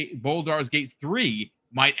Baldur's Gate 3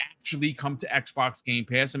 might actually come to Xbox Game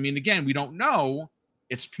Pass. I mean, again, we don't know.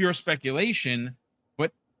 It's pure speculation,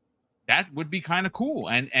 but that would be kind of cool.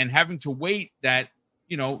 And having to wait that,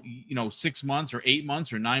 6 months or 8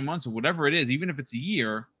 months or 9 months or whatever it is, even if it's a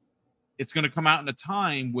year, it's going to come out in a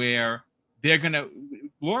time where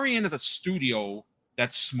Larian is a studio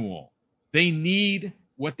that's small. They need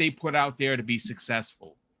what they put out there to be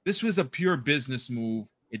successful. This was a pure business move.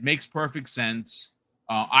 It makes perfect sense.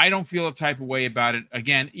 I don't feel a type of way about it.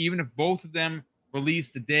 Again, even if both of them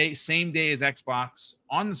release same day as Xbox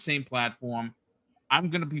on the same platform, I'm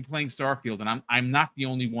going to be playing Starfield, and I'm not the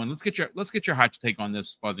only one. Let's get your hot take on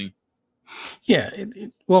this, Fuzzy. Yeah.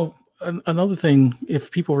 Well, another thing, if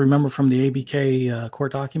people remember from the ABK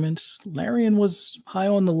court documents, Larian was high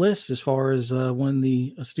on the list as far as when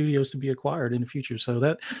the studios to be acquired in the future. So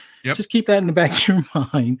that just keep that in the back of your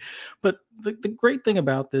mind. But the great thing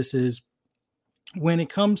about this is when it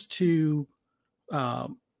comes to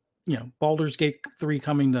Baldur's Gate 3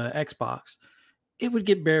 coming to Xbox, it would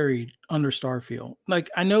get buried under Starfield. Like,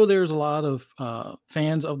 I know there's a lot of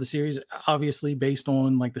fans of the series, obviously based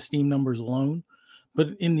on like the Steam numbers alone.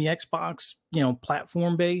 But in the Xbox,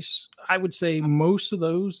 platform base, I would say most of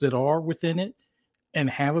those that are within it and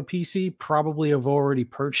have a PC probably have already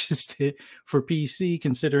purchased it for PC,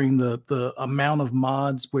 considering the amount of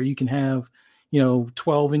mods where you can have,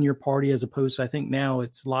 12 in your party, as opposed to, I think now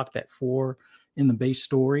it's locked at 4 in the base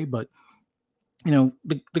story. But,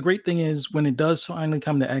 the great thing is when it does finally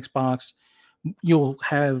come to Xbox, you'll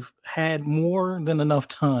have had more than enough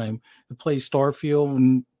time to play Starfield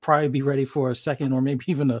and probably be ready for a second or maybe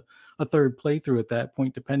even a third playthrough at that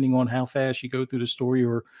point, depending on how fast you go through the story,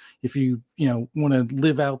 or if you want to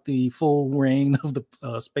live out the full reign of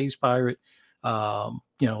the space pirate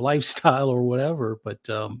lifestyle or whatever. But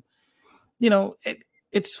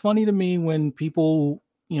it's funny to me when people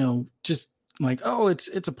just like, oh, it's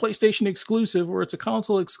a PlayStation exclusive or it's a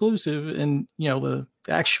console exclusive, and the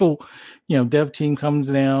actual dev team comes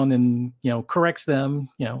down and corrects them.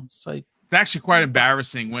 It's like, actually quite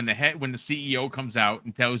embarrassing when the CEO comes out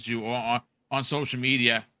and tells you on social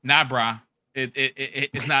media, nah, brah,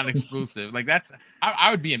 it's not exclusive. Like that's,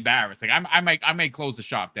 I would be embarrassed. Like I may close the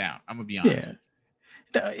shop down. I'm gonna be honest.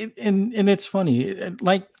 Yeah, and it's funny,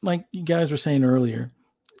 like you guys were saying earlier,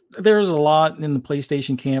 there's a lot in the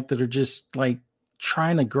PlayStation camp that are just like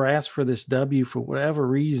trying to grasp for this W for whatever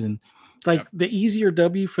reason. Like the easier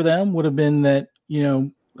W for them would have been that,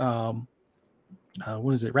 what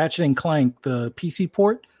is it? Ratchet and Clank, the PC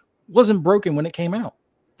port wasn't broken when it came out.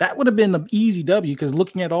 That would have been the easy W, because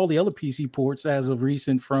looking at all the other PC ports as of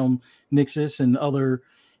recent from Nixxes and other,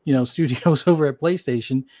 studios over at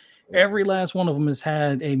PlayStation, every last one of them has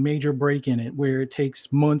had a major break in it where it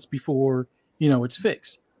takes months before, it's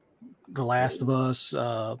fixed. The Last of Us,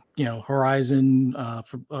 Horizon,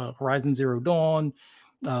 Horizon Zero Dawn,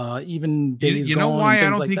 even Days you know Gone, why and I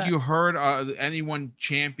things don't like think that. you heard anyone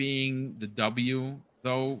championing the W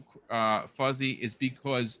though, Fuzzy, is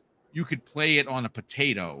because you could play it on a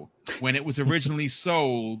potato when it was originally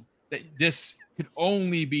sold. That this could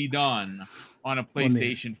only be done on a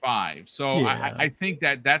PlayStation 5. So Yeah. I think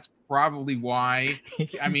that's probably why.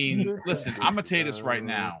 I mean, listen, I'm gonna tell you this right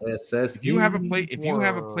now. If you have a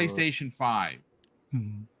PlayStation 5,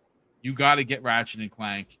 you got to get Ratchet and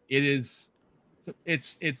Clank. It's a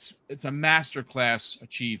masterclass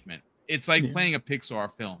achievement. It's like playing a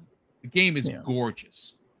Pixar film. The game is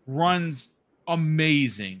gorgeous, runs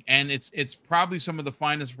amazing, and it's probably some of the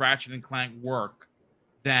finest Ratchet and Clank work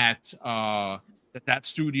that that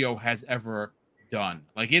studio has ever done.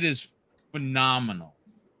 Like, it is phenomenal.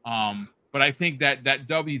 But I think that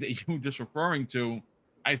W that you were just referring to,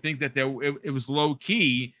 I think that it was low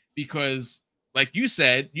key because, like you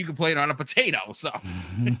said, you can play it on a potato. So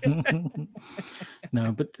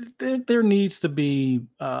no, but there needs to be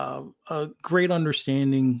a great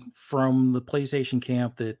understanding from the PlayStation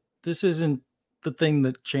camp that this isn't the thing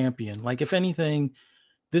that champion. Like, if anything,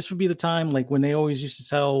 this would be the time, like when they always used to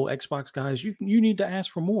tell Xbox guys, you need to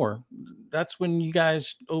ask for more. That's when you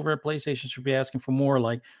guys over at PlayStation should be asking for more.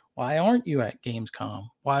 Like, why aren't you at Gamescom?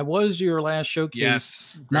 Why was your last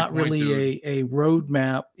showcase not really a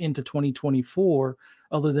roadmap into 2024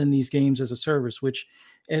 other than these games as a service? Which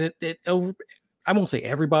I won't say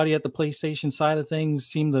everybody at the PlayStation side of things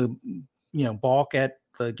seem to balk at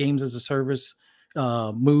the games as a service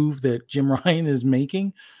move that Jim Ryan is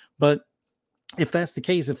making, but if that's the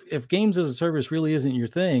case, if games as a service really isn't your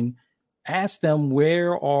thing, ask them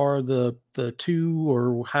where are the 2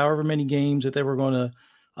 or however many games that they were going to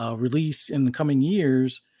release in the coming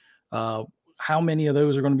years. How many of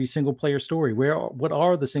those are going to be single player story? What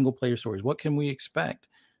are the single player stories? What can we expect?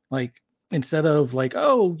 Like, instead of like,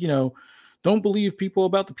 don't believe people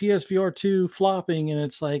about the PSVR 2 flopping, and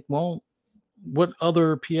it's like, well, what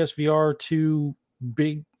other PSVR 2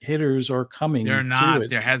 big hitters are coming? They're not. To it?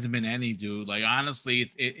 There hasn't been any, dude. Like, honestly,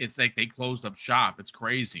 it's like they closed up shop. It's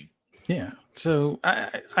crazy. Yeah. So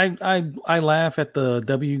I laugh at the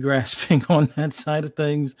W grasping on that side of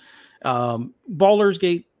things. Baldur's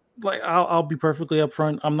Gate, like, I'll be perfectly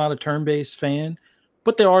upfront. I'm not a turn-based fan,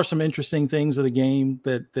 but there are some interesting things of the game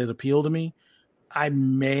that appeal to me. I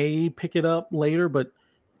may pick it up later, but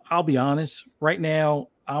I'll be honest. Right now,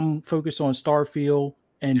 I'm focused on Starfield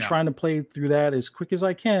and trying to play through that as quick as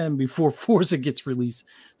I can before Forza gets released.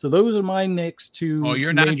 So those are my next 2 Oh,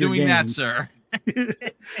 you're major not doing games. that, sir.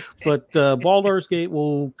 But Baldur's Gate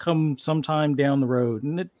will come sometime down the road.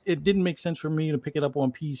 And it didn't make sense for me to pick it up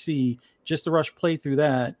on PC just to rush play through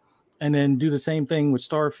that and then do the same thing with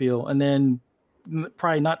Starfield and then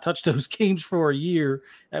probably not touch those games for a year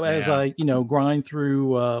as I, grind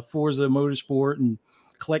through Forza Motorsport and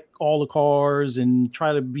collect all the cars and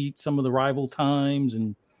try to beat some of the rival times,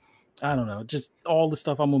 and I don't know, just all the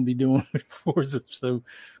stuff I'm going to be doing with Forza. So,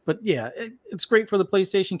 but yeah, it's great for the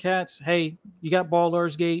PlayStation cats. Hey, you got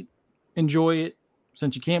Baldur's Gate, enjoy it.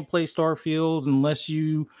 Since you can't play Starfield unless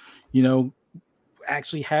you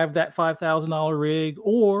actually have that $5,000 rig,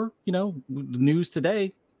 or the news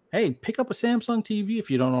today, hey, pick up a Samsung TV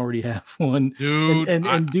if you don't already have one, dude,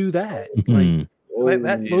 and do that.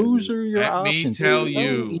 Those are your options. Let me tell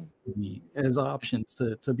you, as options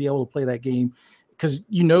to be able to play that game, because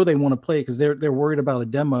they want to play it because they're worried about a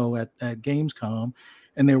demo at Gamescom,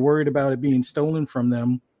 and they're worried about it being stolen from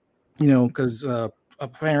them. Because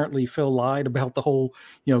apparently Phil lied about the whole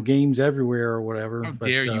games everywhere or whatever. How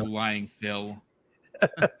dare you, lying Phil?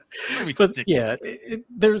 But yeah,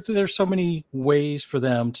 there's so many ways for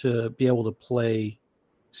them to be able to play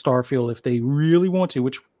Starfield if they really want to,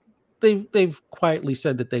 which they've quietly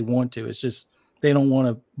said that they want to. It's just they don't want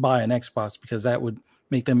to buy an Xbox because that would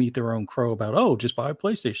make them eat their own crow about, just buy a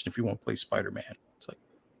PlayStation if you want to play Spider-Man. It's like,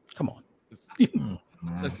 come on.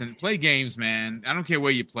 Listen, play games, man. I don't care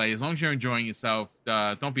where you play, as long as you're enjoying yourself.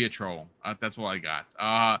 Don't be a troll. That's all I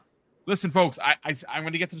got. Listen, folks, I'm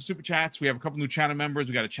going to get to the super chats. We have a couple new channel members.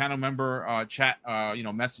 We got a channel member chat,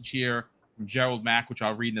 message here from Gerald Mack, which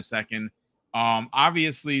I'll read in a second.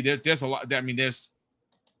 Obviously, there's a lot. I mean,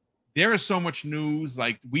 there is so much news.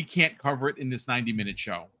 Like, we can't cover it in this 90-minute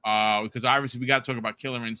show because obviously we got to talk about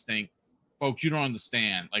Killer Instinct, folks. You don't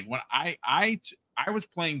understand. Like, when I was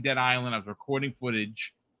playing Dead Island, I was recording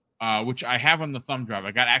footage, which I have on the thumb drive.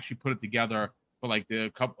 I got to actually put it together for like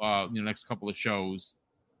the next couple of shows.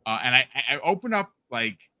 And I opened up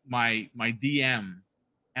like my DM,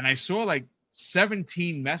 and I saw like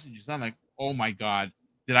 17 messages. I'm like, oh my god,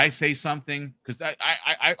 did I say something? Because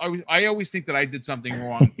I always think that I did something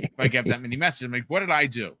wrong if I get that many messages. I'm like, what did I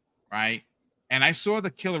do, right? And I saw the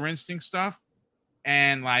Killer Instinct stuff,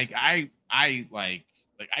 and like I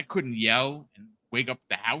couldn't yell and wake up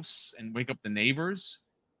the house and wake up the neighbors,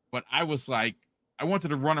 but I was like, I wanted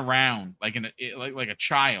to run around like a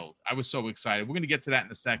child. I was so excited. We're gonna get to that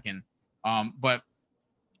in a second. But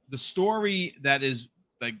the story that's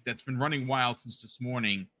been running wild since this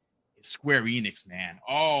morning is Square Enix, man.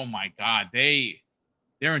 Oh my god,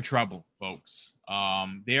 they're in trouble, folks.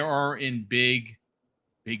 They are in big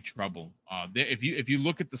trouble. If you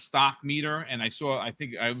look at the stock meter, and I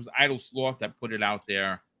think it was Idle Sloth that put it out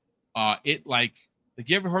there. It like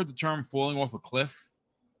you ever heard the term falling off a cliff?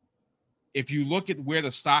 If you look at where the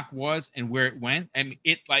stock was and where it went, and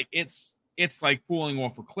it's like falling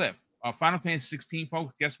off a cliff. Final Fantasy 16,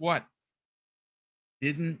 folks, guess what?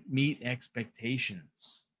 Didn't meet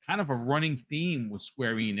expectations. Kind of a running theme with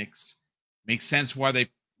Square Enix. Makes sense why they,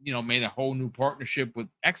 made a whole new partnership with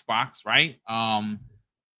Xbox, right?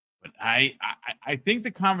 But I think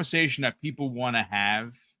the conversation that people want to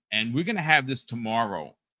have, and we're going to have this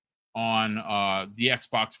tomorrow on the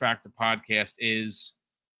Xbox Factor podcast, is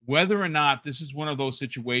whether or not this is one of those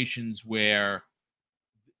situations where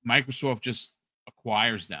Microsoft just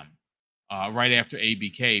acquires them right after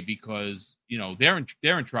ABK, because they're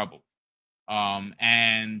in trouble.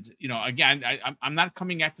 And again, I'm not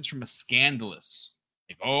coming at this from a scandalous,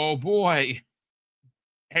 like, oh boy,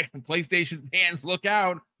 PlayStation fans, look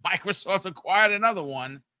out, Microsoft acquired another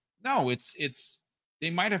one. No, it's they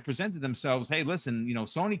might have presented themselves, hey, listen,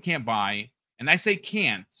 Sony can't buy, and I say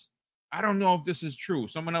can't. I don't know if this is true.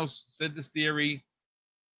 Someone else said this theory,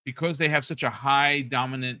 because they have such a high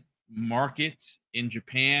dominant market in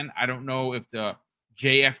Japan. I don't know if the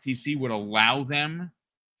JFTC would allow them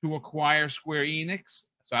to acquire Square Enix.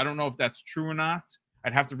 So I don't know if that's true or not.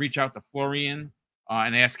 I'd have to reach out to Florian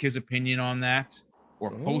and ask his opinion on that,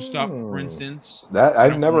 or Post Up, for instance. That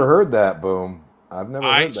I've never heard that. Boom. I've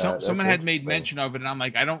never heard that. Someone had made mention of it, and I'm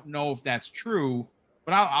like, I don't know if that's true,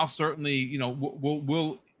 but I'll certainly,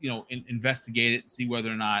 we'll investigate it and see whether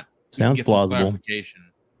or not sounds get plausible. Some clarification.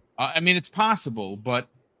 I mean, it's possible, but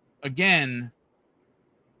again,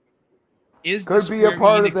 could be a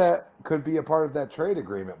part of that trade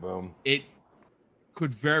agreement. Boom. It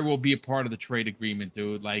could very well be a part of the trade agreement,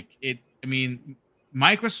 dude. Like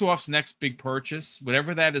Microsoft's next big purchase,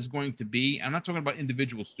 whatever that is going to be, I'm not talking about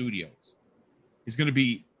individual studios, is going to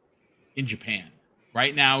be in Japan.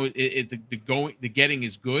 Right now, the getting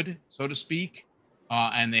is good, so to speak.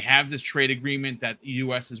 And they have this trade agreement that the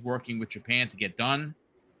U.S. is working with Japan to get done.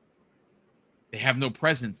 They have no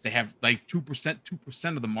presence. They have like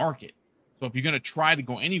 2% of the market. So if you're going to try to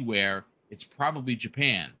go anywhere, it's probably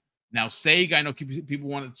Japan. Now, Sega, I know people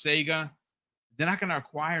wanted Sega. They're not going to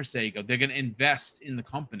acquire Sega. They're going to invest in the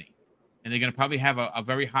company. And they're going to probably have a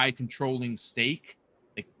very high controlling stake,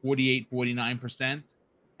 like 48, 49%.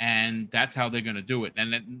 And that's how they're going to do it.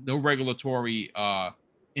 And no regulatory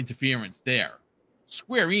interference there.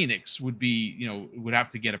 Square Enix would be, would have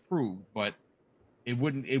to get approved, but it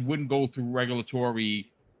wouldn't go through regulatory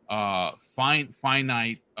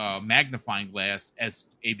finite magnifying glass as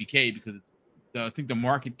ABK, because I think the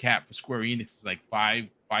market cap for Square Enix is like 5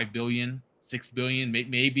 billion, 6 billion,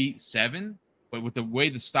 maybe 7. But with the way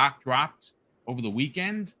the stock dropped over the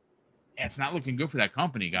weekend, it's not looking good for that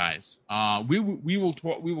company, guys. We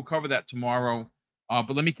will cover that tomorrow.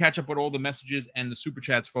 But let me catch up with all the messages and the super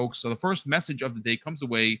chats, folks. So the first message of the day comes the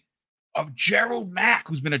way of Gerald Mack,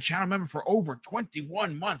 who's been a channel member for over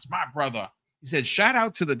 21 months, my brother. He said, shout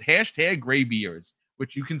out to the hashtag gray beers,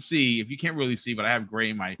 which you can see, if you can't really see, but I have gray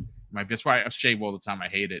in my that's why I shave all the time. I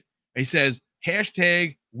hate it. He says,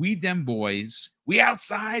 hashtag we dem boys. We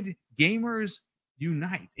outside gamers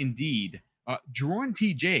unite. Indeed. Jerron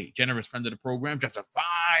TJ, generous friend of the program, just a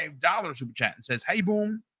 $5 super chat and says, hey,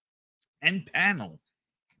 boom and panel.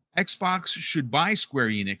 Xbox should buy Square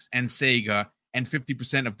Enix and Sega and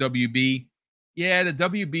 50% of WB. Yeah, the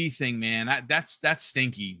WB thing, man, that's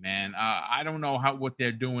stinky, man. I don't know what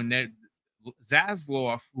they're doing.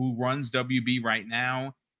 Zasloff, who runs WB right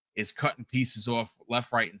now, is cutting pieces off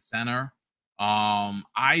left, right, and center.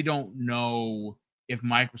 I don't know if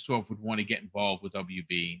Microsoft would want to get involved with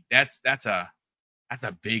WB. That's a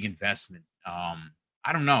big investment.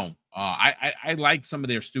 I don't know. I like some of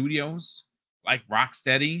their studios, like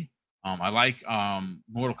Rocksteady. I like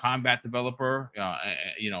Mortal Kombat developer.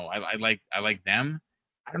 I like them.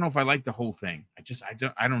 I don't know if I like the whole thing.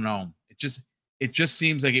 I don't know. It just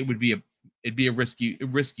seems like it'd be a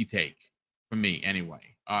risky take for me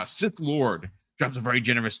anyway. Sith Lord drops a very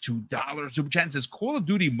generous $2 super chat and says Call of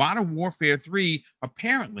Duty Modern Warfare 3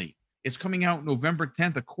 apparently is coming out November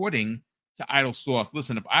 10th, according to Idle Sloth.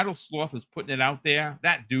 Listen, if Idle Sloth is putting it out there,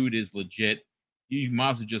 that dude is legit. You might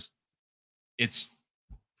as well just, it's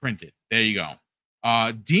printed. There you go.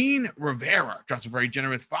 Dean Rivera drops a very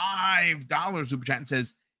generous $5 super chat and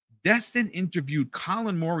says Destin interviewed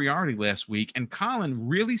Colin Moriarty last week, and Colin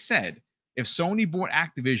really said if Sony bought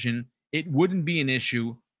Activision, it wouldn't be an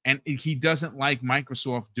issue, and he doesn't like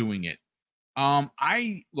Microsoft doing it.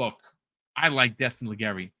 I like Destin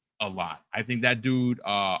Legary a lot. I think that dude,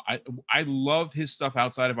 I love his stuff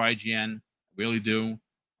outside of IGN. I really do.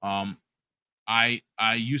 I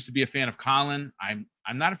used to be a fan of Colin. I'm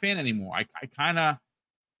not a fan anymore. I kind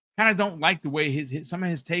of don't like the way some of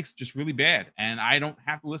his takes are just really bad, and I don't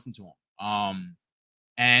have to listen to him.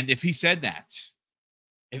 And if he said that,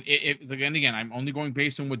 if again, I'm only going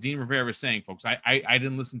based on what Dean Rivera is saying, folks. I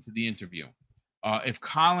didn't listen to the interview. If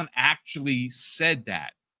Colin actually said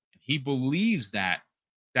that, and he believes that,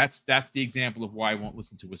 that's the example of why I won't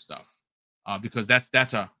listen to his stuff. Because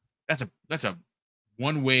that's a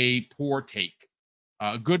one-way poor take.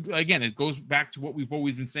 Good, again, it goes back to what we've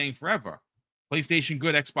always been saying forever. PlayStation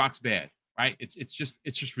good, Xbox bad, right? It's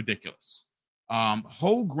just ridiculous.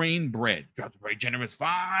 Whole Grain Bread dropped a very generous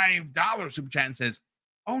 $5 super chat and says,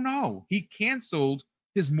 oh no, he canceled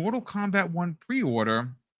his Mortal Kombat 1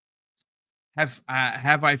 pre-order. Have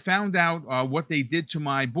I found out what they did to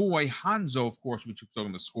my boy Hanzo, of course, which was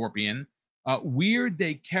talking about Scorpion. Weird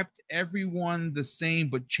they kept everyone the same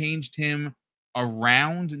but changed him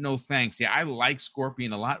around. No thanks. Yeah, I like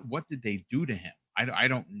Scorpion a lot. What did they do to him? I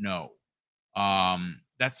don't know.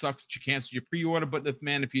 That sucks that you canceled your pre-order, but if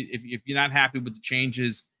you're not happy with the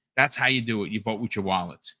changes, that's how you do it. You vote with your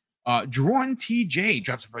wallet. Drawn TJ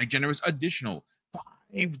drops a very generous additional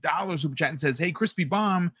 $5 super chat and says, hey, Crispy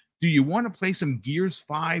Bomb, do you want to play some Gears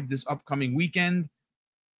 5 this upcoming weekend?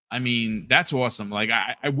 I mean, that's awesome. Like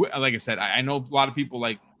like I said, I know a lot of people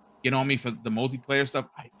like get on me for the multiplayer stuff.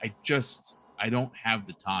 I don't have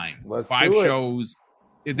the time. Let's 5 do it. shows.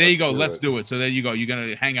 There you go. Let's do it. So there you go. You're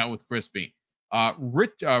gonna hang out with Crispy.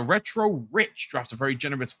 Retro Rich drops a very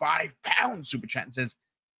generous £5 super chat and says,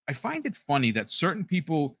 I find it funny that certain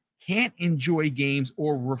people can't enjoy games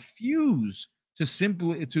or refuse to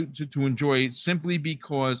simply to enjoy simply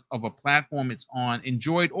because of a platform it's on.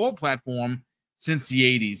 Enjoyed all platform since the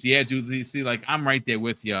 80s. Yeah, dude, you see, like, I'm right there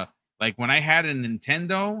with you. Like, when I had a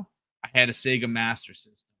Nintendo, I had a Sega Master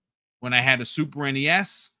System. When I had a Super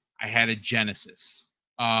NES, I had a Genesis.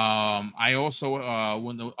 I also,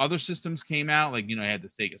 when the other systems came out, like, I had the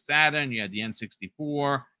Sega Saturn, you had the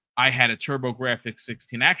N64, I had a TurboGrafx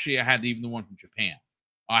 16. Actually, I had even the one from Japan.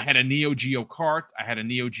 I had a Neo Geo Kart. I had a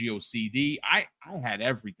Neo Geo CD. I had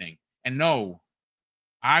everything. And no,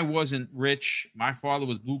 I wasn't rich. My father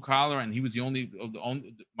was blue collar, and he was the only.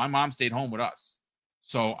 My mom stayed home with us,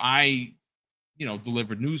 so I,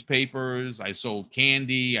 delivered newspapers. I sold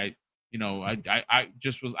candy. I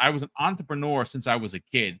was an entrepreneur since I was a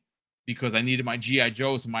kid because I needed my GI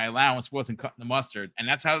Joes and my allowance wasn't cutting the mustard, and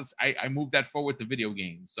that's how I moved that forward to video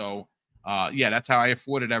games. So. That's how I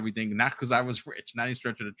afforded everything, not because I was rich, not any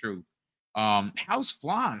stretch of the truth. House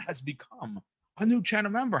Flan has become a new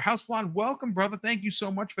channel member. House Flan, welcome, brother. Thank you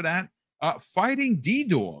so much for that. Fighting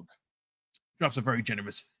D-Dog drops a very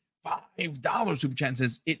generous $5 super chat and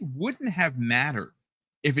says, it wouldn't have mattered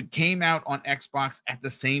if it came out on Xbox at the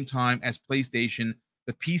same time as PlayStation.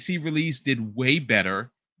 The PC release did way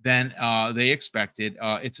better than they expected.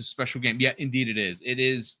 It's a special game. Yeah, indeed it is. It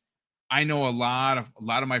is. I know a lot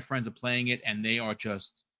of my friends are playing it, and they are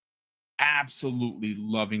just absolutely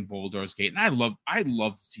loving Baldur's Gate. And I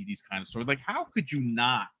love to see these kind of stories. Like, how could you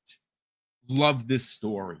not love this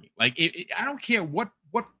story? Like, I don't care what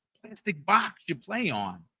plastic box you play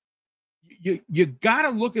on. You got to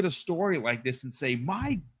look at a story like this and say,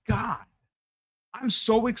 my God, I'm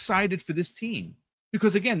so excited for this team.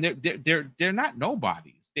 Because again, they're not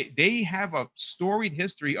nobodies. They have a storied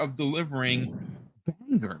history of delivering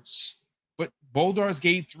bangers. But Baldur's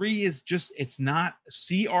Gate 3 is just, it's not,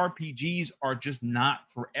 CRPGs are just not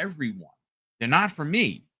for everyone. They're not for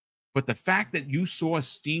me. But the fact that you saw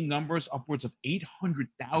Steam numbers upwards of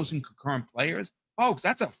 800,000 concurrent players, folks,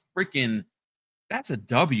 that's a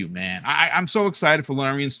W, man. I'm so excited for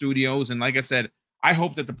Larian Studios. And like I said, I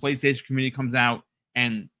hope that the PlayStation community comes out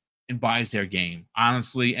and buys their game,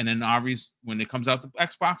 honestly. And then obviously, when it comes out to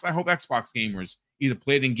Xbox, I hope Xbox gamers either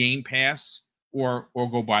play it in Game Pass or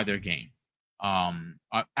go buy their game.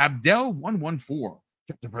 Abdel114,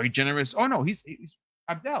 a very generous. Oh no, he's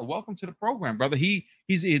Abdel. Welcome to the program, brother. He's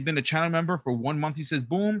been a channel member for 1 month. He says,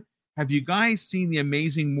 "Boom, have you guys seen the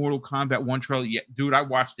amazing Mortal Kombat 1 trailer yet?" Dude, I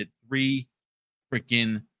watched it 3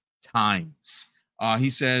 freaking times.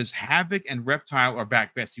 He says Havoc and Reptile are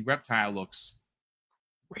back. See, Reptile looks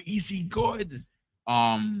crazy good.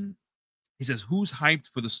 He says, "Who's hyped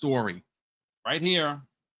for the story?" Right here.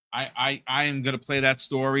 I am gonna play that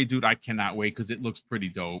story, dude. I cannot wait because it looks pretty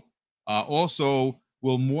dope. Also,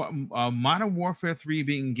 will Modern Warfare 3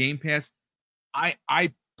 be in Game Pass? I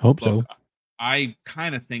hope so. I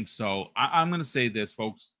kind of think so. I'm gonna say this,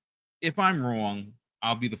 folks. If I'm wrong,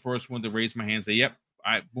 I'll be the first one to raise my hand and say, "Yep,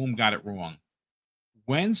 boom, got it wrong."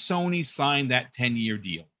 When Sony signed that 10-year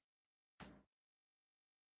deal,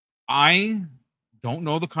 I don't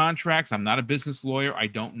know the contracts. I'm not a business lawyer. I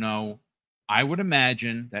don't know. I would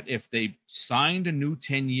imagine that if they signed a new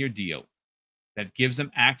 10-year deal that gives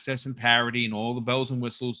them access and parity and all the bells and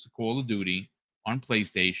whistles to Call of Duty on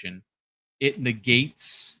PlayStation, it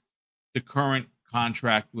negates the current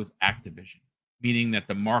contract with Activision, meaning that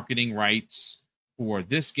the marketing rights for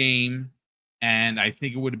this game, and I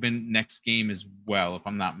think it would have been next game as well, if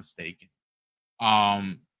I'm not mistaken.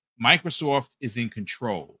 Microsoft is in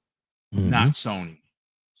control, not Sony.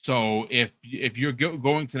 So if you're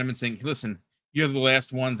going to them and saying, "Listen, you're the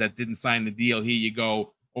last ones that didn't sign the deal. Here you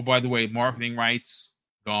go. Oh, by the way, marketing rights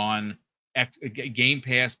gone, Game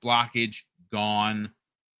Pass blockage gone."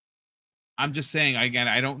 I'm just saying. Again,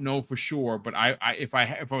 I don't know for sure, but if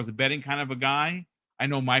I was a betting kind of a guy, I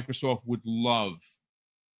know Microsoft would love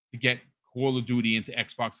to get Call of Duty into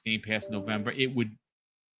Xbox Game Pass in November. It would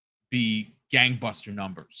be gangbuster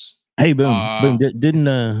numbers. Hey, boom! Didn't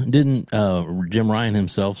Jim Ryan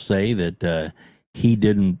himself say that he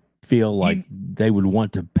didn't feel like they would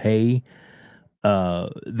want to pay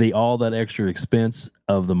all that extra expense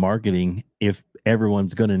of the marketing if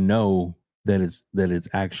everyone's going to know that it's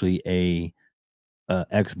actually a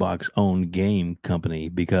Xbox owned game company,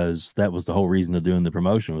 because that was the whole reason of doing the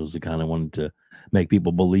promotion, was to kind of wanted to make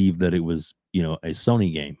people believe that it was, a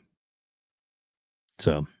Sony game.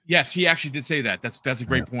 So yes, he actually did say that. That's a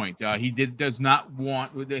great point. He does not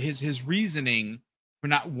want his reasoning for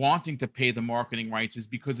not wanting to pay the marketing rights is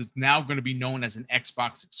because it's now going to be known as an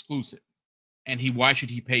Xbox exclusive, and why should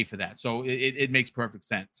he pay for that? So it makes perfect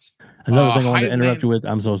sense. Another thing I want to interrupt you with.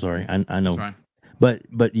 I'm so sorry. I know,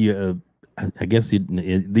 but you. I guess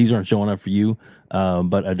these aren't showing up for you.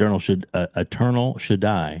 But Eternal should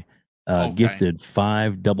die. Gifted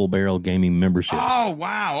 5 double barrel gaming memberships. Oh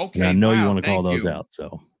wow! Okay, and I know you want to call those out.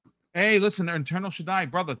 So, hey, listen, Eternal should die,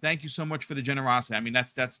 brother. Thank you so much for the generosity. I mean,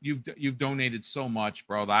 that's you've donated so much,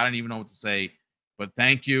 bro. I don't even know what to say, but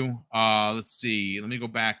thank you. Let's see. Let me go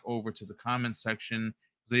back over to the comments section.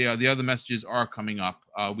 The other messages are coming up.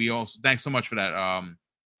 We also thanks so much for that.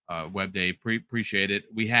 Web Day, appreciate it.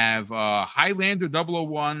 We have Highlander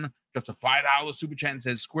 001 drops a $5 super chat and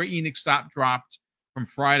says Square Enix stock dropped from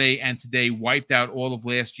Friday and today wiped out all of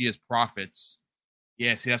last year's profits.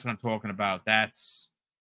 Yeah, see, that's what I'm talking about. That's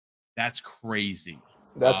crazy.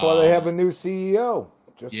 That's why they have a new CEO.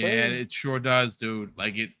 Just saying. It sure does, dude.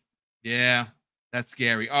 Like it. Yeah, that's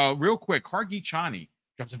scary. Real quick, Hargi Chani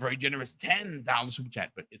drops a very generous $10 super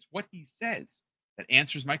chat, but it's what he says that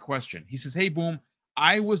answers my question. He says, "Hey, Boom,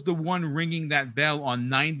 I was the one ringing that bell on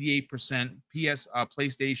 98%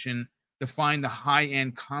 PlayStation to find the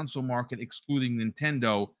high-end console market, excluding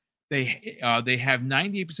Nintendo. They have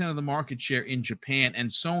 98% of the market share in Japan, and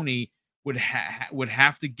Sony would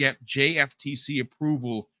have to get JFTC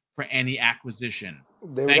approval for any acquisition."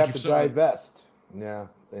 They would have to divest. Yeah,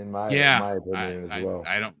 in my opinion as well.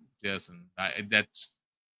 I don't listen.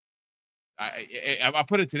 I'll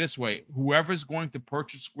put it to this way: whoever's going to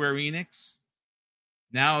purchase Square Enix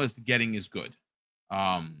now is getting is good.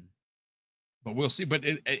 But we'll see. But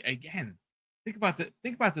again, think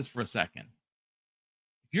about this for a second.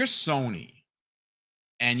 If you're Sony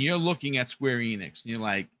and you're looking at Square Enix and you're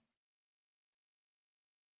like,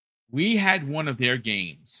 we had one of their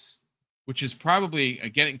games, which is probably,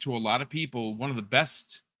 getting to a lot of people, one of the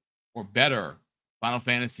best or better Final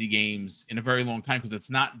Fantasy games in a very long time, because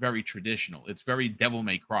it's not very traditional. It's very Devil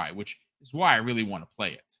May Cry, which is why I really want to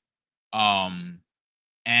play it.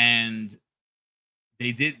 And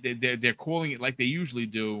they're calling it like they usually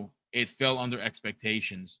do. It fell under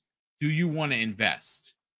expectations. Do you want to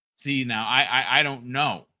invest? See, now I don't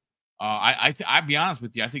know. I'll be honest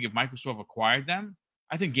with you. I think if Microsoft acquired them,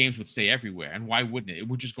 I think games would stay everywhere. And why wouldn't it? It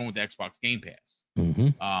would just go into Xbox Game Pass.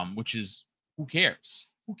 Which is, who cares?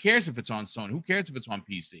 Who cares if it's on Sony? Who cares if it's on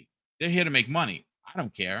PC? They're here to make money. I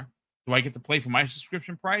don't care. Do I get to play for my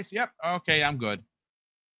subscription price? Yep. Okay, I'm good.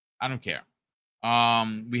 I don't care.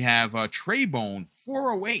 We have Treybone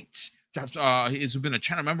 408. Has been a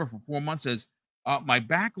channel member for 4 months. Says my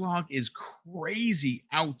backlog is crazy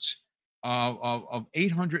out of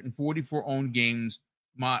 844 owned games.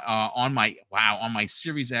 On my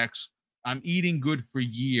Series X. I'm eating good for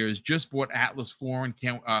years. Just bought Atlas Fallen.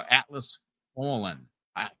 Atlas Fallen.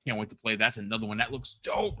 I can't wait to play. That's another one that looks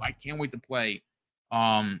dope. I can't wait to play.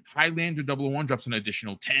 Highlander 001 drops an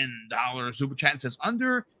additional $10 super chat and says,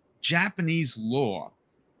 under Japanese law,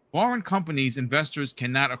 foreign companies, investors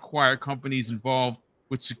cannot acquire companies involved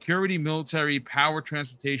with security, military, power,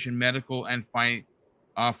 transportation, medical, and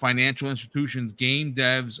financial institutions. Game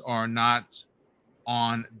devs are not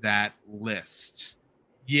on that list.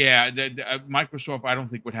 Yeah, Microsoft, I don't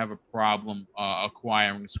think would have a problem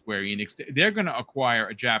acquiring Square Enix. They're going to acquire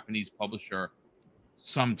a Japanese publisher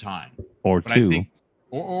sometime, or two. I think,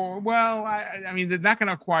 I mean, they're not going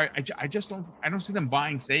to acquire. I don't see them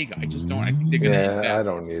buying Sega. I just don't. I think they're going to invest.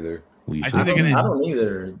 I don't either. I don't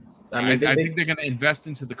either. I think they're going to invest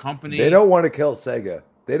into the company. They don't want to kill Sega.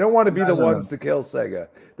 They don't want to be the ones to kill Sega.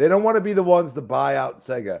 They don't want to be the ones to buy out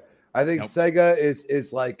Sega. I think Sega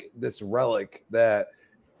is like this relic that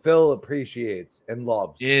Phil appreciates and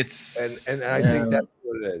loves. And I think that's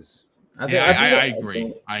what it is. I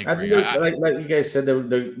agree. I agree. Like you guys said, they're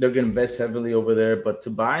going to invest heavily over there, but to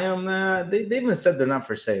buy them, they even said they're not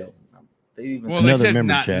for sale. They said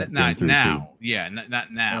not now. Yeah,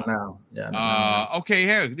 not now. Not now. Okay,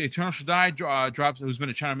 here, Eternal Shaddai drops, who's been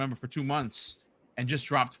a channel member for 2 months and just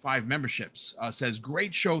dropped 5 memberships. Says,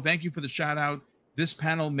 great show. Thank you for the shout out. This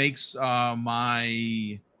panel makes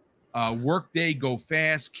my work day go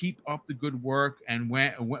fast. Keep up the good work. And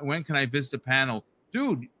when can I visit the panel?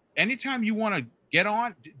 Dude, anytime you want to get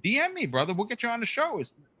on, DM me, brother. We'll get you on the show.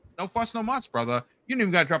 It's no fuss, no muss, brother. You don't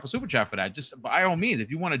even got to drop a super chat for that. Just by all means,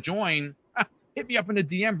 if you want to join, hit me up in the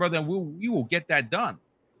DM, brother, and we will get that done.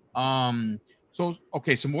 So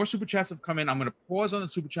some more super chats have come in. I'm going to pause on the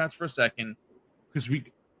super chats for a second because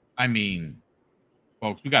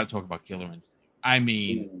folks, we got to talk about Killer Instinct. I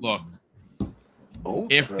mean, look,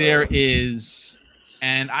 if there is,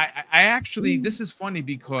 and I actually, this is funny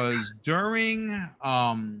because during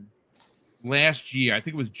last year, I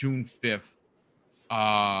think it was June 5th,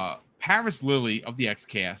 Paris Lilly of the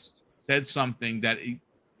XCast said something that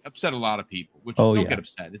upset a lot of people, which don't get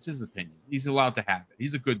upset. It's his opinion. He's allowed to have it.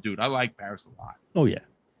 He's a good dude. I like Paris a lot. Oh, yeah.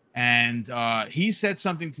 And he said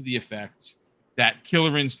something to the effect that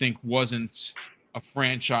Killer Instinct wasn't a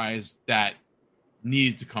franchise that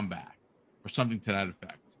needed to come back or something to that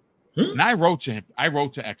effect. And I wrote to him. I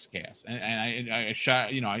wrote to XCast, and I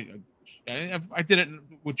shot. I did it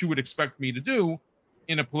what you would expect me to do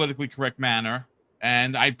in a politically correct manner.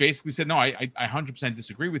 And I basically said, no, I 100%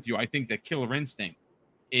 disagree with you. I think that Killer Instinct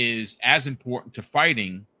is as important to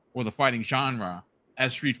fighting or the fighting genre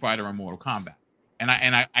as Street Fighter or Mortal Kombat. And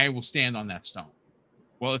I will stand on that stone.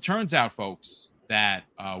 Well, it turns out, folks, that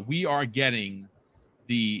we are getting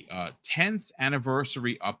the 10th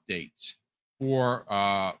anniversary update for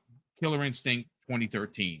Killer Instinct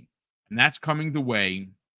 2013. And that's coming the way,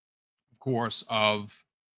 of course, of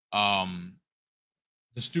the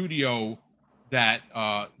studio that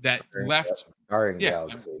left Iron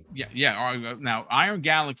Galaxy. Now, Iron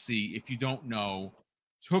Galaxy, if you don't know,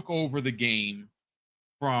 took over the game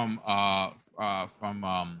from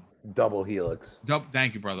Double Helix.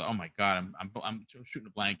 Thank you, brother. Oh my God, I'm shooting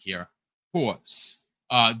a blank here. Pause.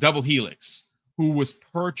 Double Helix, who was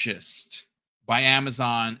purchased by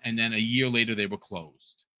Amazon, and then a year later they were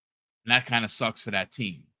closed, and that kind of sucks for that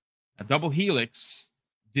team. Now, Double Helix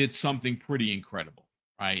did something pretty incredible,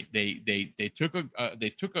 right? They took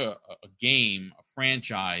a game, a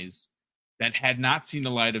franchise that had not seen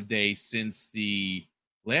the light of day since the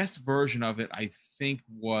last version of it, I think,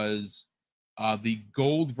 was the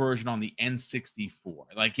gold version on the N64.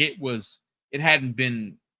 Like it hadn't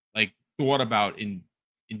been like thought about in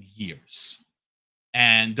years.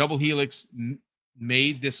 And Double Helix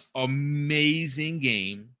made this amazing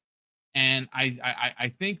game. And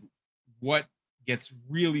I think what gets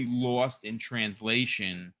really lost in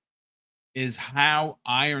translation is how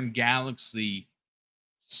Iron Galaxy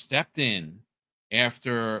stepped in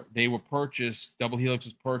after they were purchased, Double Helix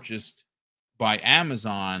was purchased by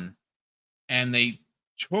Amazon, and they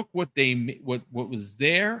took what was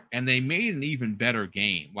there and they made an even better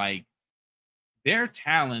game. Like, their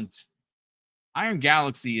talent, Iron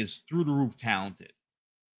Galaxy is through the roof talented.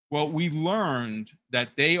 Well, we learned that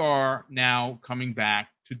they are now coming back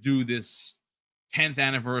to do this 10th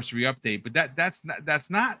anniversary update, but that's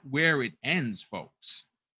not where it ends, folks.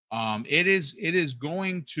 It is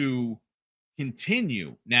going to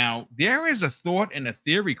continue. Now, there is a thought and a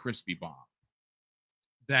theory, Crispy Bomb,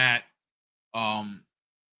 that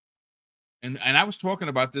and I was talking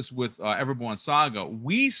about this with Everborn Saga.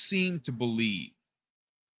 We seem to believe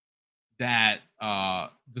that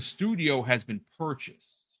the studio has been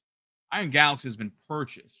purchased. Iron Galaxy has been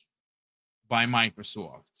purchased by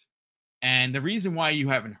Microsoft. And the reason why you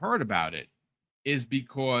haven't heard about it is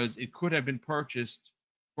because it could have been purchased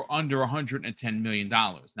for under $110 million.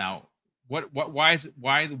 Now, why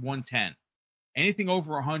the 110? Anything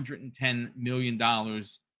over $110 million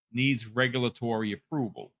needs regulatory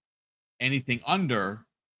approval. Anything under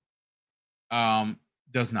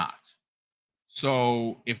does not.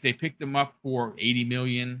 So if they picked them up for 80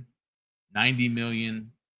 million, 90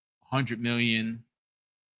 million, 100 million,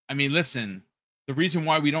 I mean, listen, the reason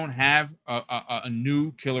why we don't have a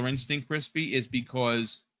new Killer Instinct, Crispy, is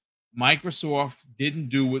because Microsoft didn't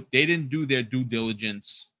do their due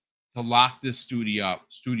diligence to lock this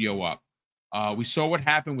studio up. We saw what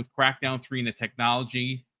happened with Crackdown 3 and the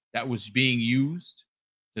technology that was being used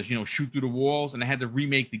to, shoot through the walls, and they had to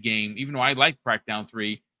remake the game. Even though I like Crackdown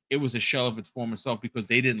 3, it was a shell of its former self because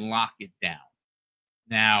they didn't lock it down.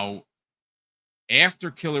 Now,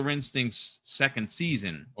 after Killer Instinct's second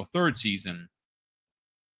season or third season,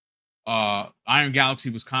 Iron Galaxy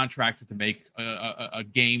was contracted to make a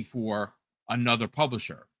game for another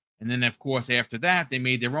publisher. And then, of course, after that, they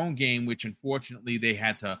made their own game, which unfortunately they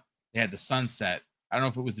had to sunset. I don't know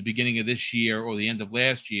if it was the beginning of this year or the end of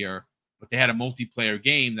last year, but they had a multiplayer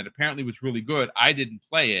game that apparently was really good. I didn't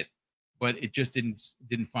play it, but it just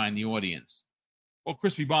didn't find the audience. Well,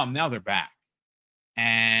 Crispy Bomb, now they're back.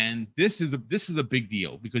 And this is a big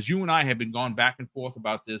deal because you and I have been going back and forth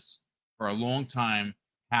about this for a long time,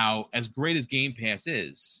 how as great as Game Pass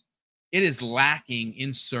is, it is lacking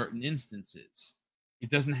in certain instances. It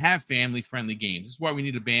doesn't have family-friendly games. This is why we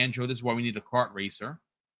need a Banjo. This is why we need a kart racer.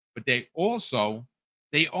 But they own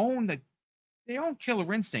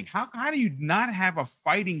Killer Instinct. How do you not have a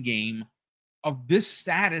fighting game of this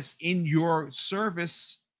status in your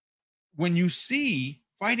service when you see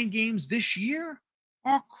fighting games this year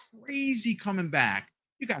are crazy coming back?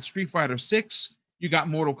 You got Street Fighter 6, you got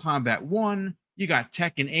Mortal Kombat 1, you got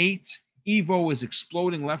Tekken 8, Evo is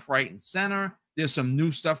exploding left, right, and center. There's some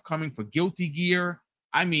new stuff coming for Guilty Gear.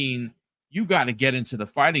 I mean, you got to get into the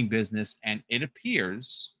fighting business, and it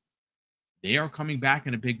appears they are coming back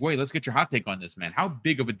in a big way. Let's get your hot take on this, man. How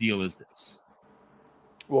big of a deal is this?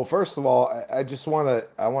 Well, first of all,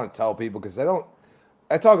 I want to tell people, because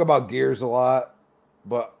I talk about Gears a lot,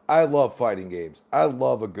 but I love fighting games. I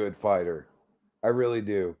love a good fighter. I really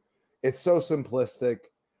do. It's so simplistic.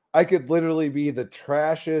 I could literally be the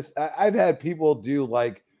trashiest. I've had people do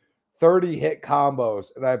like 30 hit combos,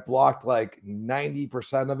 and I've blocked like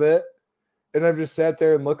 90% of it. And I've just sat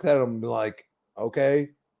there and looked at them and been like, okay,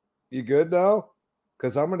 you good now?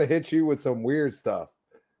 Because I'm going to hit you with some weird stuff.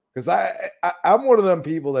 Because I'm one of them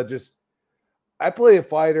people that I play a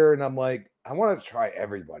fighter and I'm like, I want to try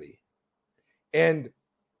everybody. And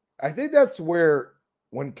I think that's where,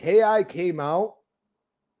 when KI came out,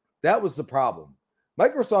 that was the problem.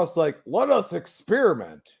 Microsoft's like, let us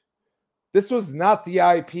experiment. This was not the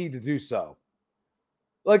IP to do so.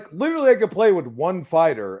 Like, literally, I could play with one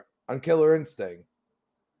fighter on Killer Instinct.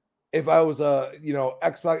 If I was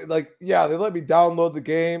Xbox, like, yeah, they let me download the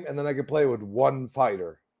game and then I could play with one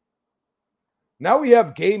fighter. Now we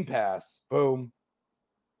have Game Pass. Boom.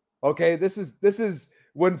 Okay, this is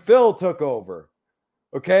when Phil took over.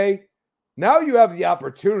 Okay, now you have the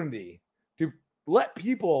opportunity to let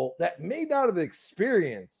people that may not have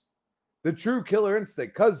experienced the true Killer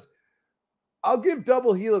Instinct, because I'll give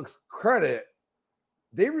Double Helix credit.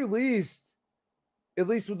 They released, at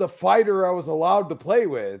least with the fighter I was allowed to play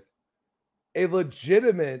with, a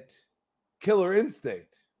legitimate Killer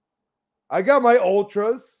Instinct. I got my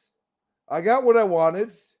ultras. I got what I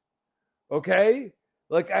wanted. Okay?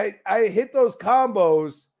 Like, I hit those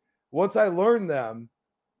combos once I learned them.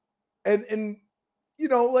 And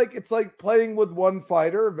like, it's like playing with one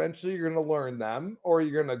fighter. Eventually you're going to learn them, or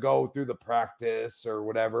you're going to go through the practice or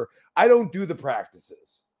whatever. I don't do the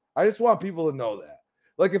practices. I just want people to know that.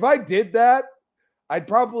 Like, if I did that, I'd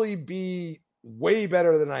probably be way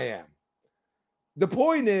better than I am. the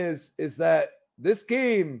point is that this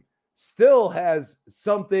game still has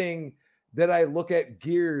something that I look at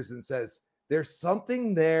Gears and says, there's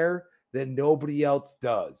something there that nobody else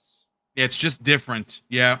does. It's just different.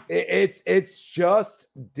 Yeah. It's just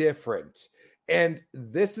different. And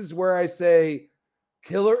this is where I say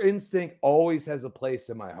Killer Instinct always has a place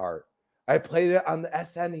in my heart. I played it on the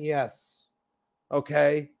SNES.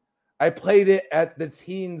 Okay. I played it at the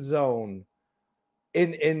Teen Zone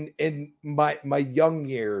in my young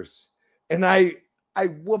years. And I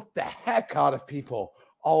whooped the heck out of people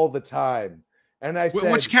all the time. And I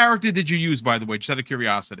said, which character did you use, by the way, just out of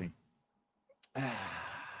curiosity?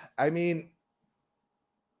 I mean,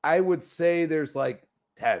 I would say there's like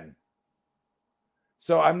 10.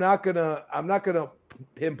 So I'm not gonna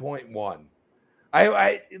pinpoint one.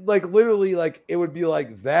 I like literally like it would be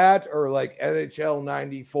like that or like NHL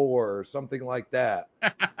 94 or something like that.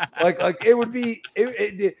 like it would be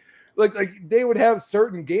like they would have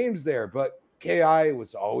certain games there, but KI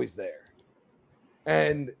was always there.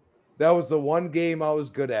 And that was the one game I was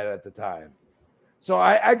good at the time. So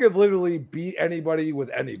I could literally beat anybody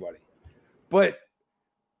with anybody. But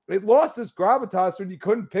it lost its gravitas when you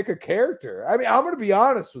couldn't pick a character. I mean, I'm going to be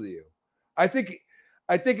honest with you. I think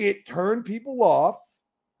it turned people off.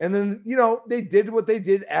 And then, you know, they did what they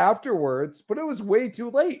did afterwards, but it was way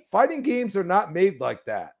too late. Fighting games are not made like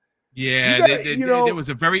that. Yeah, there was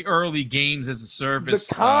a very early games as a service.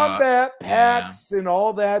 The combat packs and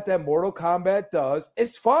all that Mortal Kombat does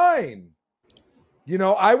is fine. You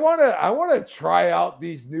know, I want to try out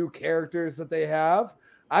these new characters that they have.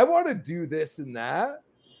 I want to do this and that.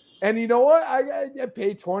 And you know what? I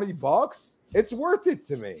pay $20. It's worth it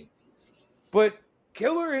to me. But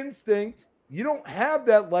Killer Instinct, you don't have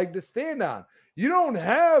that leg to stand on. You don't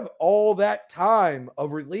have all that time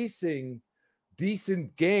of releasing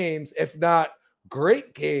decent games, if not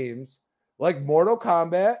great games, like Mortal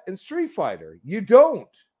Kombat and Street Fighter. You don't.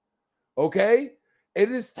 Okay? It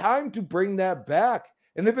is time to bring that back.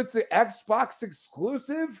 And if it's an Xbox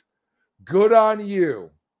exclusive, good on you.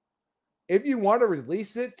 If you want to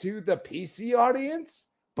release it to the PC audience,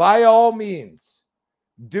 by all means,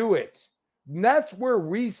 do it. And that's where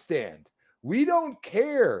we stand. We don't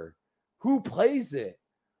care who plays it.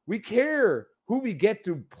 We care who we get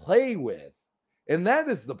to play with. And that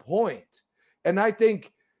is the point. And I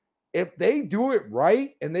think if they do it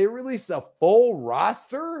right and they release a full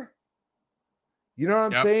roster, you know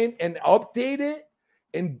what I'm saying? And update it.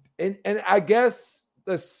 And I guess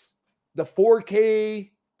the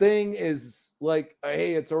 4K thing is like,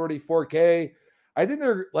 hey, it's already 4K. I think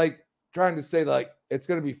they're like trying to say like it's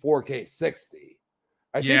going to be 4K 60.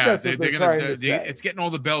 I think that's what they're trying to say. It's getting all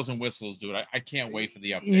the bells and whistles, dude. I can't wait for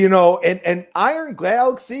the update. You know, and Iron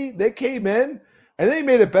Galaxy, they came in and they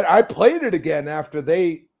made it better. I played it again after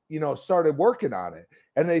they, you know, started working on it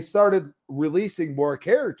and they started releasing more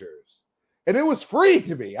characters. And it was free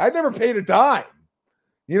to me. I never paid a dime.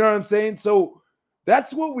 You know what I'm saying? So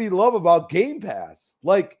that's what we love about Game Pass.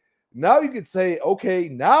 Like now you could say, okay,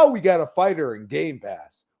 now we got a fighter in Game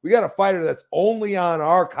Pass. We got a fighter that's only on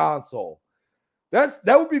our console. That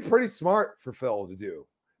would be pretty smart for Phil to do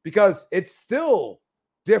because it's still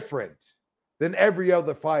different than every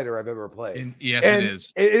other fighter I've ever played. Yes, and it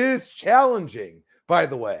is. It is challenging, by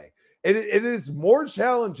the way. It is more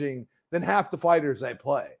challenging than half the fighters I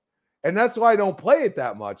play. And that's why I don't play it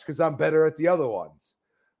that much because I'm better at the other ones.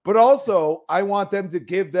 But also, I want them to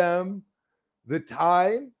give them the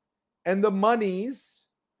time and the monies,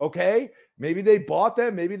 okay? Maybe they bought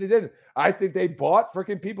them, maybe they didn't. I think they bought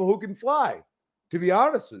freaking people who can fly, to be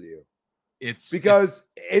honest with you. It's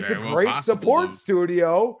a great support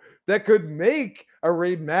studio that could make a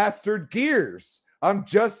remastered Gears. I'm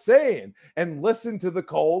just saying. And listen to the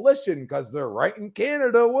Coalition because they're right in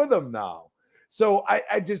Canada with them now. So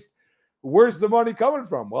I just... Where's the money coming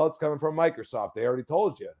from? Well, it's coming from Microsoft. They already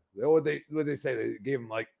told you. What they say? They gave them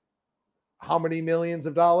like how many millions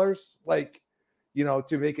of dollars? Like, you know,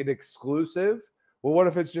 to make it exclusive. Well, what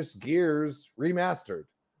if it's just Gears remastered?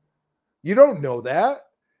 You don't know that.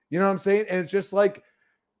 You know what I'm saying? And it's just like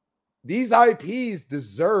these IPs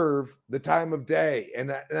deserve the time of day.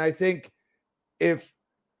 And I think if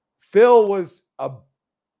Phil was a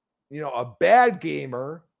bad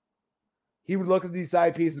gamer, he would look at these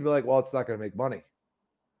IPs and be like, well, it's not going to make money.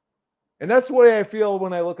 And that's the way I feel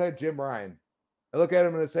when I look at Jim Ryan. I look at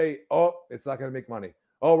him and I say, oh, it's not going to make money.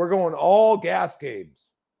 Oh, we're going all gas games.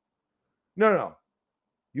 No.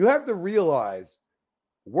 You have to realize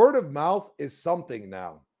word of mouth is something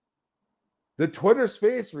now. The Twitter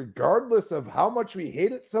space, regardless of how much we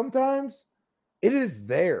hate it sometimes, it is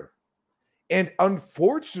there. And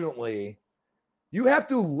unfortunately, You have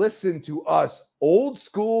to listen to us old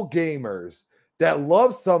school gamers that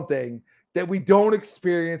love something that we don't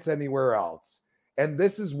experience anywhere else. And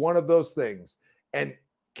this is one of those things. And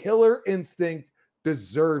Killer Instinct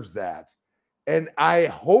deserves that. And I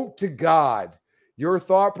hope to God your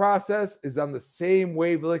thought process is on the same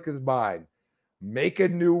wavelength as mine. Make a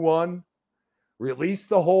new one, release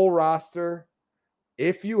the whole roster.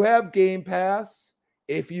 If you have Game Pass,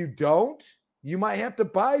 if you don't, you might have to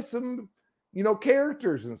buy some,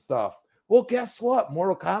 characters and stuff. Well, guess what?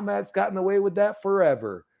 Mortal Kombat's gotten away with that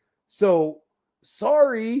forever. So,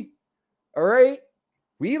 sorry. All right.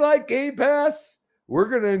 We like Game Pass. We're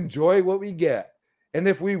going to enjoy what we get. And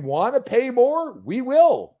if we want to pay more, we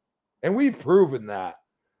will. And we've proven that.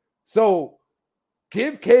 So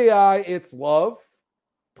give KI its love.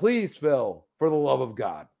 Please, Phil, for the love of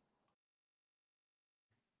God.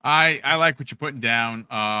 I like what you're putting down.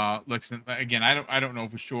 Listen, again, I don't know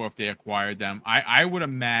for sure if they acquired them. I would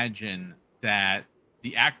imagine that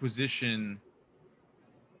the acquisition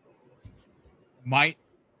might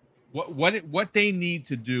what they need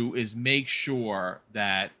to do is make sure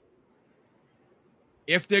that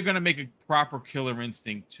if they're going to make a proper Killer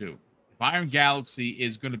Instinct 2, if Iron Galaxy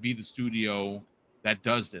is going to be the studio that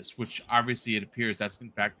does this, which obviously it appears that's in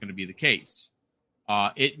fact going to be the case,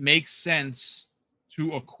 it makes sense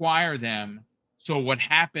to acquire them. So what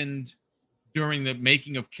happened during the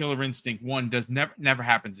making of Killer Instinct 1 does never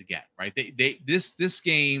happens again, right? This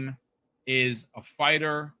game is a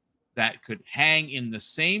fighter that could hang in the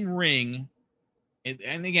same ring.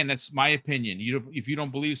 And again, that's my opinion. If you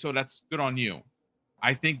don't believe so, that's good on you.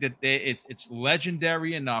 I think that it's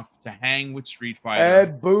legendary enough to hang with Street Fighter.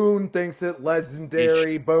 Ed Boon thinks it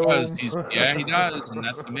legendary. Boom. Yeah, he does, and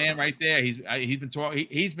that's the man right there. He's been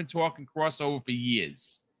talking crossover for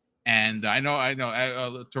years, and I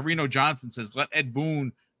know. Torino Johnson says let Ed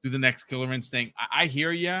Boon do the next Killer Instinct. I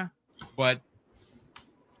hear you, but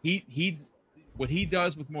he what he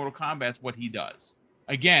does with Mortal Kombat is what he does.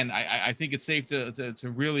 Again, I think it's safe to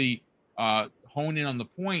really hone in on the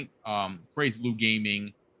point, Crazy Lou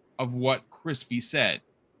Gaming, of what Crispy said.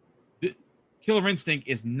 The Killer Instinct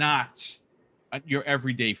is not your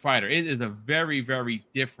everyday fighter. It is a very, very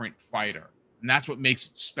different fighter, and that's what makes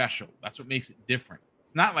it special. That's what makes it different.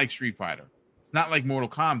 It's not like Street Fighter. It's not like Mortal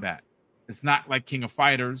Kombat. It's not like King of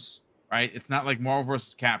Fighters, right? It's not like Marvel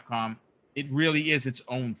vs. Capcom. It really is its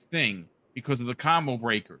own thing because of the combo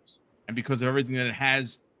breakers and because of everything that it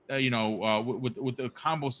has, with the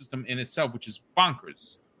combo system in itself, which is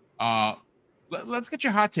bonkers. Let's get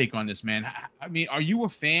your hot take on this, man. I mean, are you a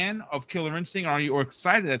fan of Killer Instinct? Are you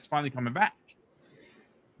excited that it's finally coming back?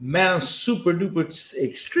 Man, I'm super duper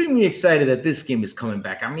extremely excited that this game is coming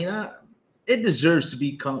back. I mean, it deserves to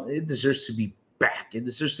be it deserves to be back. It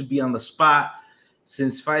deserves to be on the spot.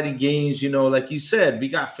 Since fighting games, like you said, we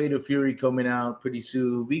got Fatal Fury coming out pretty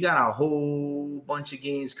soon. We got a whole bunch of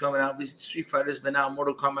games coming out. Street Fighter's been out,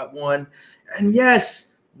 Mortal Kombat 1. And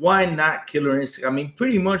yes, why not Killer Instinct? I mean,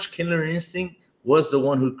 pretty much Killer Instinct was the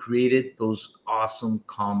one who created those awesome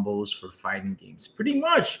combos for fighting games. Pretty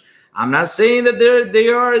much. I'm not saying that they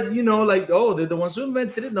are, they're the ones who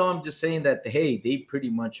invented it. No, I'm just saying that, hey, they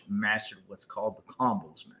pretty much mastered what's called the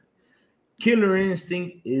combos, man. Killer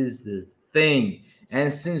Instinct is the thing.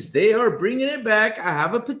 And since they are bringing it back, I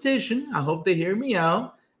have a petition. I hope they hear me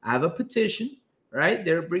out. I have a petition, right?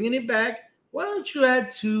 They're bringing it back. Why don't you add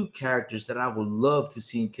 2 characters that I would love to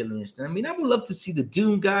see in Killer Instinct? I mean, I would love to see the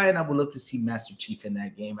Doom guy, and I would love to see Master Chief in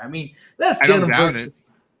that game. I mean, let's get them.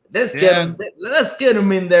 Let's get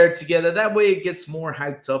them in there together. That way, it gets more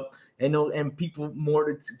hyped up, and people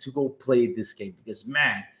more to go play this game. Because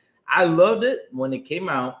man, I loved it when it came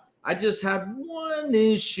out. I just had one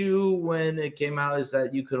issue when it came out, is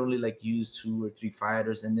that you could only use 2 or 3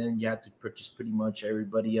 fighters, and then you had to purchase pretty much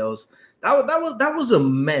everybody else. That was a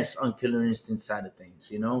mess on Killer Instinct side of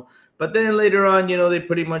things, But then later on, they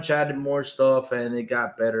pretty much added more stuff, and it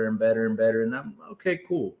got better and better and better. And I'm okay,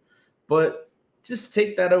 cool. But just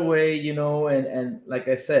take that away, and like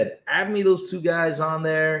I said, add me those 2 guys on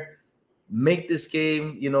there, make this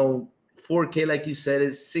game, 4K, like you said,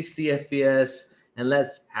 it's 60 FPS. And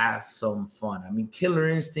let's have some fun. I mean, Killer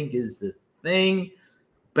Instinct is the thing.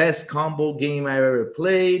 Best combo game I've ever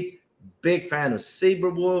played. Big fan of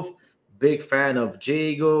Saberwolf. Big fan of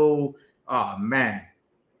Jago. Oh, man.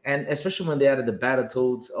 And especially when they added the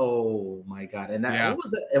Battletoads. Oh, my God. And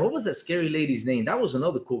what was that scary lady's name? That was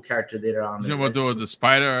another cool character there on there. The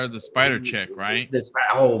spider chick, right?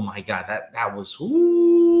 Oh, my God. That was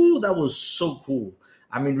so cool.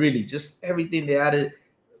 I mean, really, just everything they added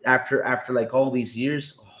after all these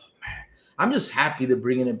years. Oh man, I'm just happy they're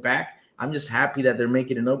bringing it back. I'm just happy that they're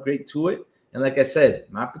making an upgrade to it. And like I said,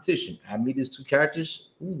 my petition, add me these 2 characters.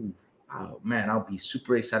 Ooh, oh man, I'll be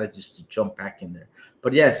super excited just to jump back in there.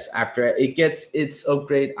 But yes, after it gets its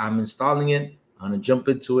upgrade, I'm installing it. I'm gonna jump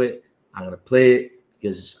into it. I'm gonna play it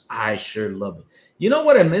because I sure love it. You know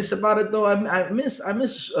what I miss about it though? I miss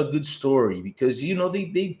a good story because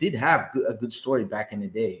they did have a good story back in the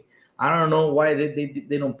day. I don't know why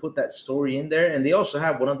they don't put that story in there, and they also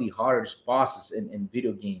have one of the hardest bosses in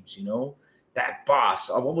video games. That boss.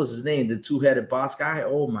 What was his name? The two-headed boss guy.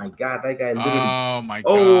 Oh my god, that guy literally. Oh my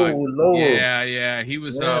Oh God. Lord. Yeah.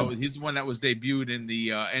 He's Yeah. the one that was debuted in the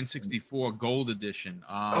N64 Gold Edition.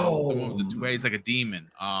 The one with the Oh, two he's like a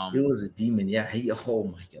demon. it was a demon. Yeah. Oh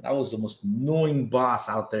my god, that was the most annoying boss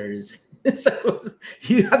out there.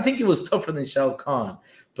 I think it was tougher than Shao Kahn.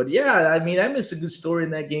 But yeah, I mean, I miss a good story in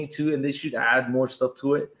that game too, and they should add more stuff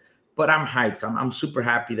to it. But I'm hyped. I'm super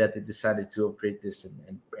happy that they decided to upgrade this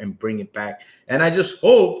and bring it back. And I just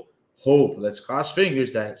hope, let's cross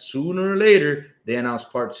fingers that sooner or later they announce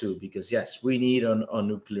part 2 because yes, we need a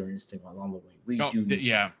nuclear instinct along the way. We do.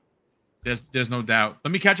 Yeah. There's no doubt.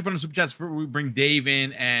 Let me catch up on the super chats before we bring Dave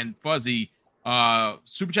in and Fuzzy.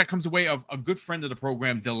 Super chat comes away of a good friend of the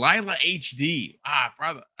program, Delilah HD.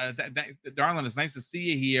 Brother, darling, it's nice to see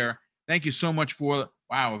you here. Thank you so much for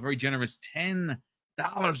a very generous $10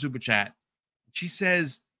 super chat. She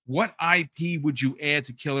says, "What IP would you add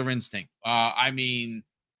to Killer Instinct?" I mean,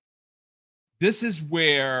 this is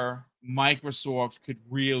where Microsoft could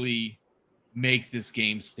really make this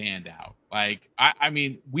game stand out. Like, I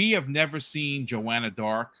mean, we have never seen Joanna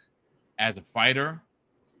Dark as a fighter,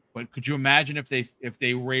 but could you imagine if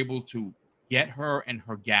they were able to get her and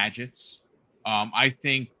her gadgets? I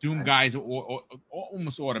think Doom Guy's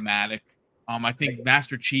almost automatic. I think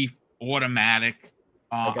Master Chief automatic.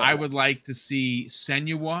 I would like to see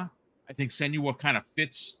Senua. I think Senua kind of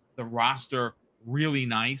fits the roster really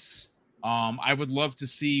nice. I would love to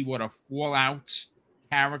see what a Fallout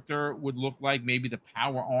character would look like. Maybe the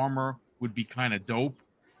power armor would be kind of dope.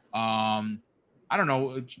 I don't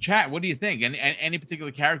know, chat. What do you think? And any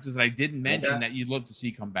particular characters that I didn't mention that you'd love to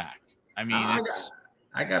see come back? I mean,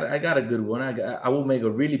 I got a good one. I will make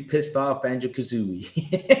a really pissed off Banjo Kazooie,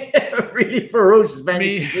 really ferocious Banjo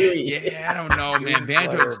Kazooie. Yeah, I don't know, man.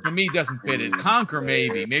 Banjo for me doesn't fit it. Conquer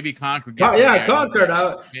maybe Conquer. Conquer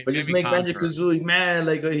now, but just make Conquer. Banjo Kazooie, man.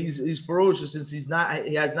 Like he's ferocious since he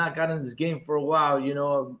has not gotten in this game for a while.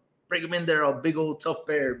 Bring him in there, a big old tough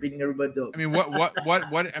bear beating everybody up. I mean, what?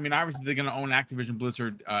 I mean, obviously they're gonna own Activision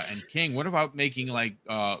Blizzard and King. What about making like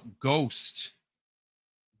Ghost?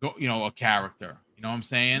 A character. You know what I'm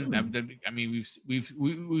saying? I mean,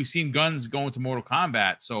 we've seen guns go into Mortal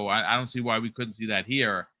Kombat, so I don't see why we couldn't see that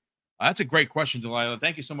here. That's a great question, Delilah.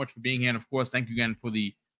 Thank you so much for being here, and of course, thank you again for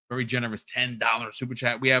the very generous $10 super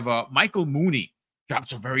chat. We have Michael Mooney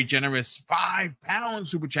drops a very generous £5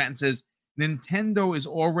 super chat and says, Nintendo is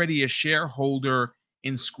already a shareholder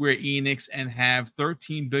in Square Enix and have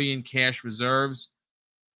 13 billion cash reserves.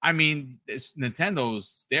 I mean,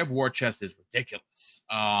 their war chest is ridiculous.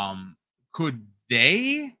 Could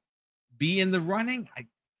they be in the running? I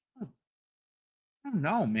don't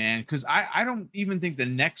know, man, because I don't even think the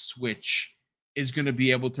next Switch is going to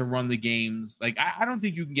be able to run the games. Like, I don't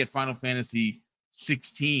think you can get Final Fantasy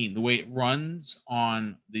 16 the way it runs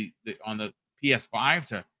on the PS5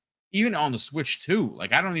 to even on the Switch 2.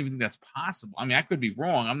 Like, I don't even think that's possible. I mean, I could be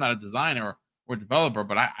wrong. I'm not a designer or developer,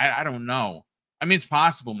 but I don't know. I mean, it's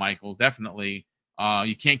possible, Michael, definitely.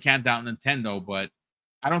 You can't count out Nintendo, but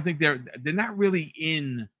I don't think they're not really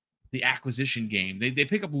in the acquisition game. They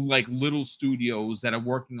pick up like little studios that are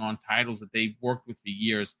working on titles that they've worked with for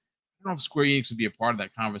years. I don't know if Square Enix would be a part of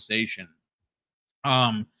that conversation.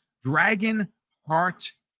 Dragon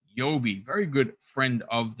Heart Yobi, very good friend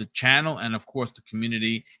of the channel and of course the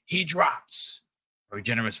community. He drops very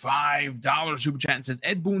generous $5 super chat and says,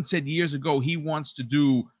 Ed Boon said years ago he wants to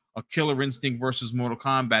do a Killer Instinct versus Mortal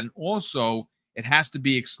Kombat, and also it has to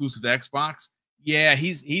be exclusive to Xbox. Yeah,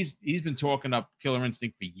 he's been talking up Killer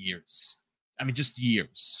Instinct for years. I mean, just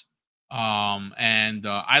years. And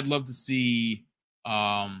I'd love to see,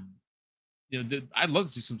 I'd love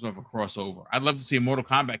to see some sort of a crossover. I'd love to see a Mortal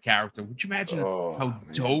Kombat character. Would you imagine how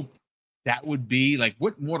dope that would be? Like,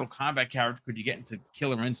 what Mortal Kombat character could you get into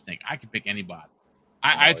Killer Instinct? I could pick anybody.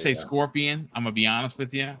 I'd say Scorpion. I'm gonna be honest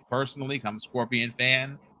with you personally, 'cause I'm a Scorpion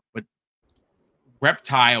fan. But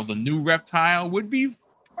Reptile, the new Reptile, would be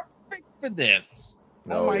perfect for this.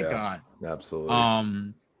 Oh my god,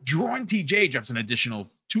 absolutely. Drawing TJ drops an additional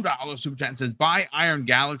 $2 super chat and says, "Buy Iron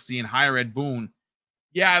Galaxy and hire Ed Boon."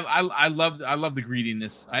 Yeah, I love the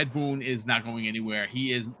greediness. Ed Boon is not going anywhere.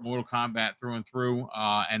 He is Mortal Kombat through and through,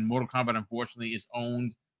 and Mortal Kombat unfortunately is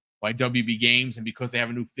owned by WB Games, and because they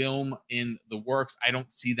have a new film in the works, I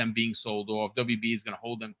don't see them being sold off. WB is going to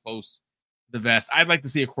hold them close to the vest. I'd like to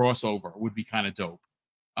see a crossover. Would be kind of dope.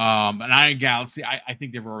 An Iron Galaxy, I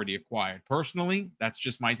think they've already acquired. Personally, that's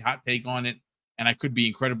just my hot take on it, and I could be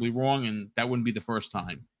incredibly wrong, and that wouldn't be the first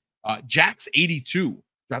time. Jax82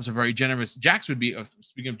 drops a very generous. Jax would be,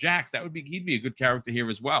 speaking of Jax, he'd be a good character here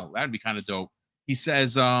as well. That would be kind of dope. He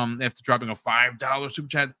says, after dropping a $5 super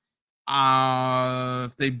chat,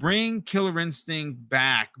 if they bring Killer Instinct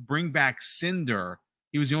back, bring back Cinder.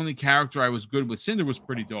 He was the only character I was good with. Cinder was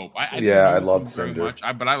pretty dope. I love Cinder very much.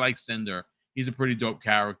 But I like Cinder. He's a pretty dope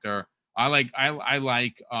character. I like TJ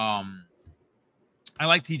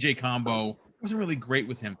Combo. Wasn't really great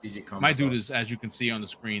with him. My dude is, as you can see on the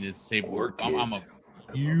screen, is Saberwolf. I'm a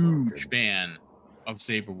huge fan of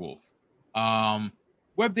Saberwolf.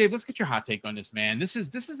 Web Dave, let's get your hot take on this, man. This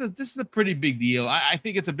is a pretty big deal. I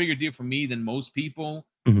think it's a bigger deal for me than most people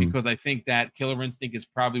because I think that Killer Instinct is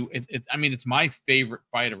probably it's my favorite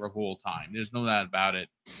fighter of all time. There's no doubt about it.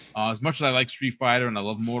 As much as I like Street Fighter and I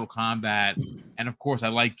love Mortal Kombat, and of course I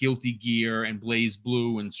like Guilty Gear and Blaze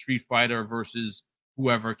Blue and Street Fighter versus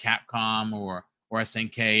whoever, Capcom or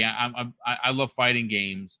SNK. I love fighting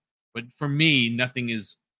games, but for me, nothing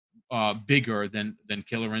is bigger than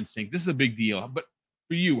Killer Instinct. This is a big deal, but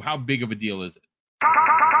for you, how big of a deal is it?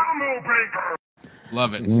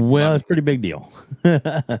 Love it. Well, it's a pretty big deal.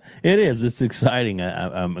 It is. It's exciting.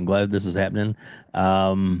 I'm glad this is happening.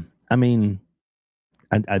 I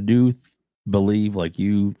do believe, like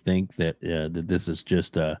you think, that this is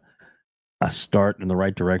just a start in the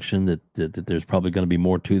right direction. That there's probably going to be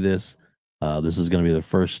more to this. This is going to be their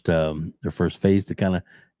first phase to kind of.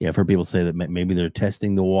 Yeah, I've heard people say that maybe they're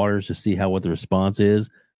testing the waters to see what the response is.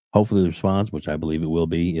 Hopefully the response, which I believe it will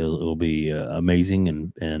be, it'll be amazing,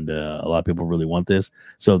 and a lot of people really want this.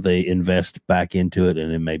 So they invest back into it,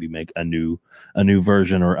 and then maybe make a new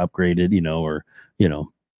version or upgraded, or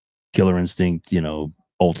Killer Instinct,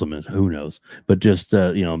 Ultimate. Who knows? But just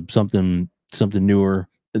something newer.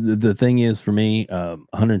 The thing is, for me,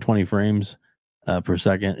 120 frames per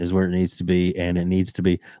second is where it needs to be, and it needs to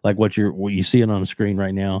be like what you see it on the screen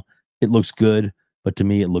right now. It looks good. But to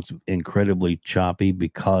me, it looks incredibly choppy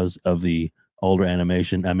because of the older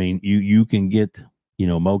animation. I mean, you can get,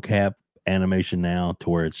 mocap animation now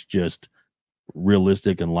to where it's just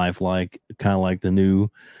realistic and lifelike, kind of like the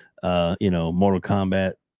new, Mortal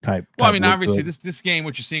Kombat type. Well, I mean, obviously, this game,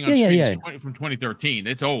 what you're seeing on screen is from 2013.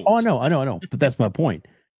 It's old. Oh, I know. But that's my point.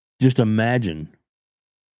 Just imagine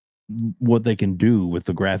what they can do with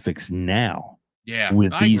the graphics now. Yeah,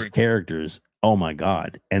 with these characters. Oh my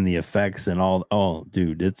God. And the effects and all. Oh,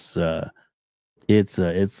 dude, it's going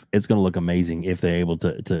to look amazing if they're able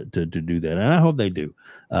to do that. And I hope they do.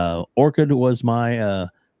 Orchid was my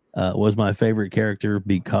favorite character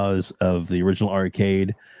because of the original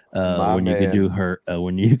arcade. When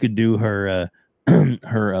you could do her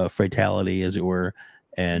her fatality, as it were.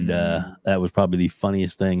 And that was probably the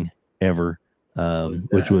funniest thing ever,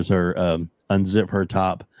 which was her unzip her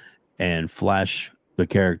top and flash the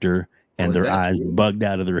character, and their eyes bugged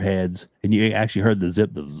out of their heads, and you actually heard the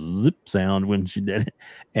zip sound when she did it.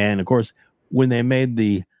 And of course, when they made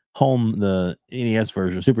the NES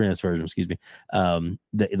version, Super NES version, excuse me,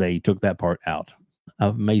 they took that part out.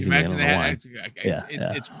 Amazing.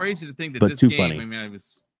 It's crazy to think that but this too game, funny. I mean, it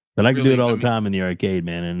was. But I could do it all the time in the arcade,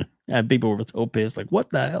 man, and people were so pissed, like, "What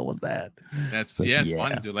the hell was that?" It's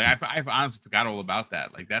fun to do. Like, I honestly forgot all about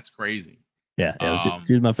that. Like, that's crazy. Yeah,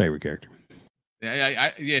 she's my favorite character.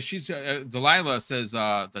 Yeah, she's Delilah says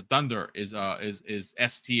the Thunder is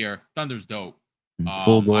S tier. Thunder's dope.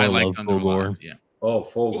 Full Gore, I like Thunder Full Gore. Yeah. Oh,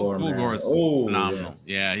 Full Gore. Full Gore is phenomenal. Yes.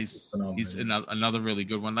 Yeah, he's another really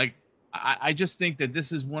good one. Like, I just think that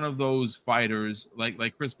this is one of those fighters,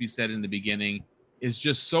 like Crispy said in the beginning, is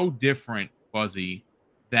just so different, Fuzzy,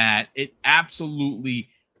 that it absolutely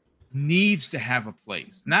needs to have a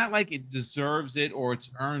place. Not like it deserves it or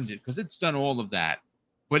it's earned it, because it's done all of that,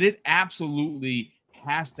 but it absolutely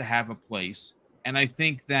has to have a place. And I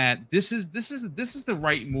think that this is the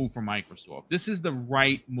right move for Microsoft. This is the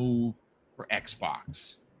right move for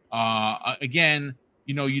Xbox. Again,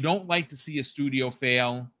 you don't like to see a studio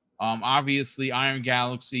fail. Obviously, Iron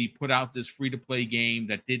Galaxy put out this free-to-play game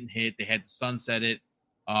that didn't hit. They had to sunset it.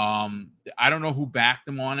 I don't know who backed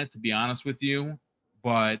them on it, to be honest with you.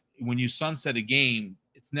 But when you sunset a game,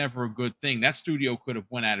 it's never a good thing. That studio could have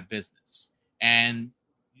went out of business. And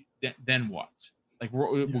then what? Like,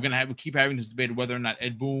 we're gonna keep having this debate of whether or not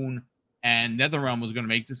Ed Boon and NetherRealm was going to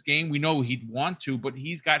make this game. We know he'd want to, but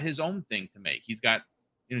he's got his own thing to make. He's got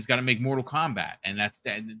to make Mortal Kombat, and that's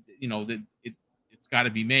that. It's got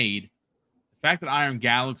to be made. The fact that Iron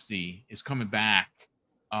Galaxy is coming back,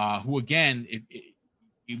 who again,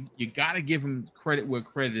 you got to give them credit where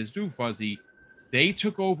credit is due, Fuzzy. They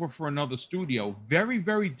took over for another studio. Very,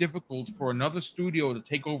 very difficult for another studio to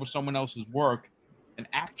take over someone else's work and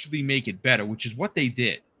actually make it better, which is what they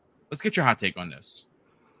did. Let's get your hot take on this.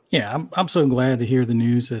 Yeah, I'm so glad to hear the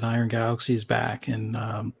news that Iron Galaxy is back. And,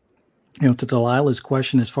 to Delilah's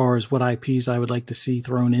question, as far as what IPs I would like to see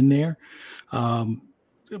thrown in there,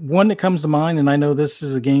 one that comes to mind, and I know this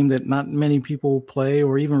is a game that not many people play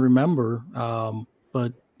or even remember,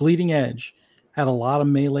 but Bleeding Edge had a lot of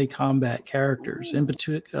melee combat characters,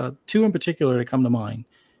 two in particular that come to mind.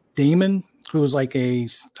 Damon, who was like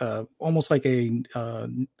almost like a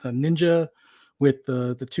ninja with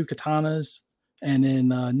the two katanas, and then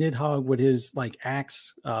Nidhogg with his like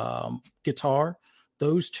axe guitar.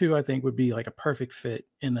 Those two, I think, would be like a perfect fit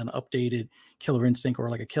in an updated Killer Instinct or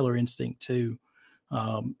like a Killer Instinct 2.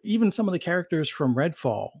 Even some of the characters from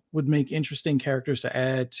Redfall would make interesting characters to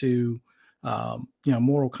add to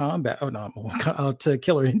Mortal Kombat. Oh, not to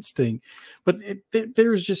Killer Instinct. But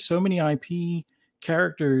there's just so many IP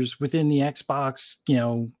characters within the Xbox,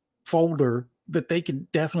 folder that they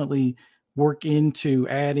could definitely work into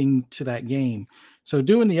adding to that game. So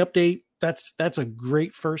doing the update, that's a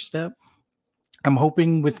great first step. I'm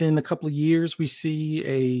hoping within a couple of years we see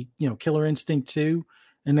a Killer Instinct 2,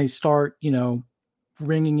 and they start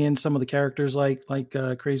bringing in some of the characters like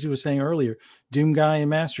Crazy was saying earlier, Doom Guy and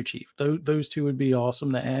Master Chief. Those two would be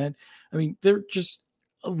awesome to add. I mean, they're just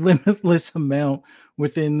a limitless amount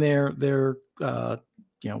within their not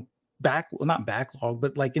backlog,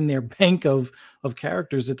 but like in their bank of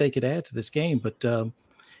characters that they could add to this game. But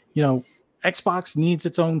Xbox needs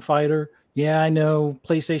its own fighter. Yeah, I know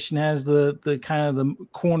PlayStation has the kind of the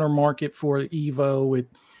corner market for Evo with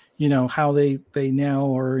how they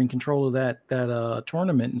now are in control of that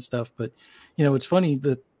tournament and stuff. But it's funny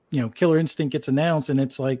that Killer Instinct gets announced and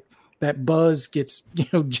it's like that buzz gets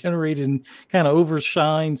generated and kind of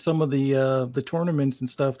overshine some of the tournaments and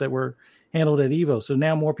stuff that were handled at Evo. So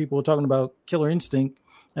now more people are talking about Killer Instinct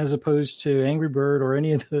as opposed to Angry Bird or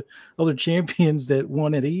any of the other champions that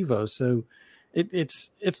won at Evo. So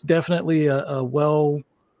it's definitely a well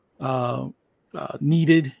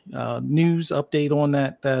needed news update on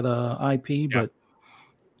that IP. Yeah. But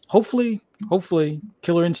hopefully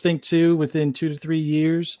Killer Instinct 2 within 2 to 3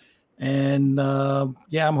 years. And I'm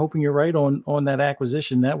hoping you're right on that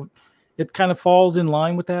acquisition. It kind of falls in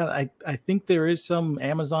line with that. I think there is some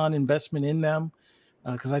Amazon investment in them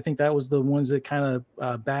because I think that was the ones that kind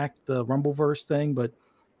of backed the Rumbleverse thing. But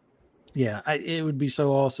yeah, it would be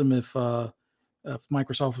so awesome if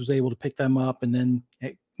Microsoft was able to pick them up, and then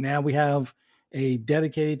now we have a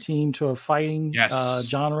dedicated team to a fighting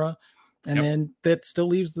genre, and then that still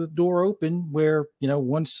leaves the door open where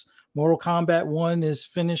once Mortal Kombat 1 is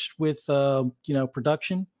finished with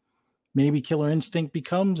production, maybe Killer Instinct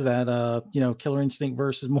becomes that Killer Instinct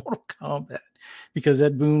versus Mortal Kombat, because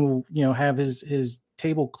Ed Boon will have his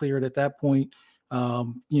table cleared at that point,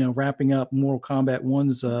 wrapping up Mortal Kombat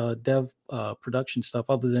 1's dev production stuff,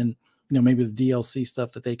 other than maybe the DLC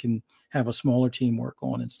stuff that they can have a smaller team work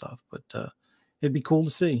on and stuff. But it'd be cool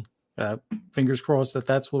to see. Fingers crossed that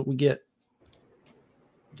that's what we get.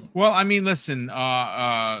 Well, I mean, listen,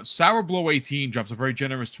 Sour Blow 18 drops a very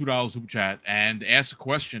generous $2 super chat and asks a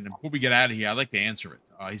question. And before we get out of here, I'd like to answer it.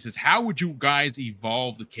 He says, how would you guys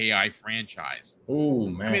evolve the KI franchise? Oh,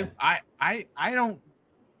 man. I mean, I don't.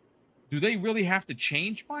 Do they really have to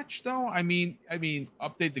change much, though? I mean,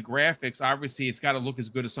 update the graphics. Obviously, it's got to look as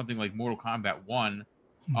good as something like Mortal Kombat 1.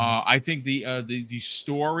 Mm-hmm. I think the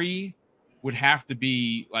story would have to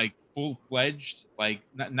be like full-fledged, like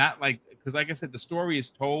not like, because like I said, the story is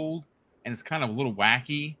told and it's kind of a little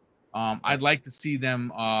wacky. I'd like to see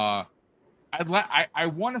them. I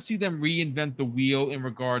want to see them reinvent the wheel in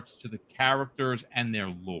regards to the characters and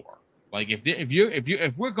their lore. Like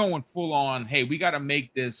if we're going full on, hey, we got to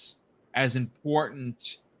make this as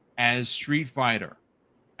important as Street Fighter,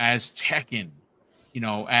 as Tekken,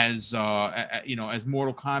 as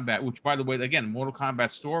Mortal Kombat. Which, by the way, again, Mortal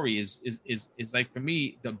Kombat story is like, for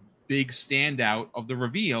me, the big standout of the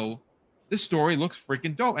reveal. This story looks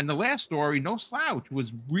freaking dope, and the last story, no slouch,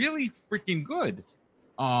 was really freaking good.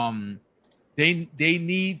 They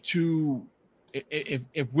need to,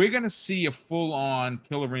 if we're gonna see a full on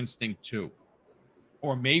Killer Instinct 2.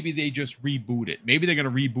 Or maybe they just reboot it. Maybe they're going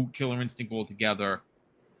to reboot Killer Instinct altogether.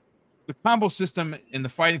 The combo system and the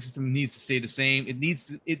fighting system needs to stay the same. It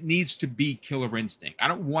needs to be Killer Instinct. I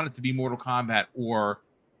don't want it to be Mortal Kombat or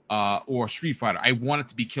Street Fighter. I want it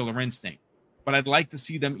to be Killer Instinct. But I'd like to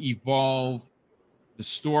see them evolve the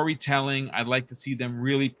storytelling. I'd like to see them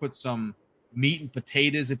really put some meat and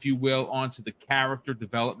potatoes, if you will, onto the character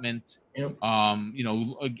development. Yep.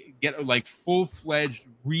 Get like full-fledged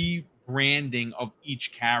rebranding of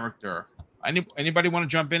each character. Anybody want to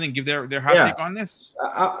jump in and give their hot Yeah. take on this?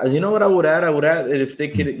 You know what I would add? I would add if they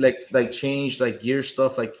could like change like gear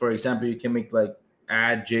stuff. Like for example, you can make like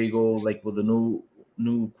add Jago like with a new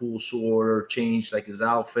cool sword, or change like his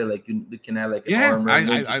outfit. Like you can add like an armor. I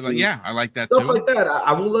like that stuff too. like that.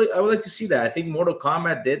 I would like to see that. I think Mortal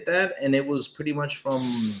Kombat did that, and it was pretty much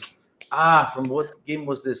from what game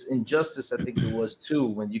was this? Injustice, I think it was too.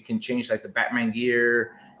 When you can change like the Batman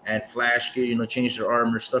gear and Flash gear, change their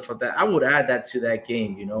armor, stuff like that. I would add that to that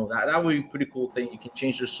game. That would be a pretty cool thing. You can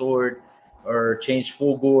change their sword or change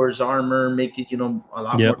Full Gore's armor, make it a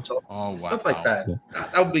lot more tough. Stuff like that.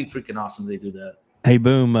 That would be freaking awesome. If they do that. Hey,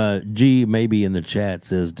 Boom. G maybe in the chat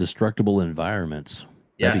says destructible environments.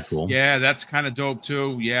 That'd be cool. Yeah, that's kind of dope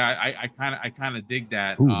too. Yeah, I kind of dig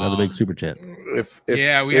that. Ooh, another big super chat. If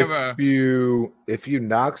you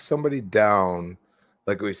knock somebody down,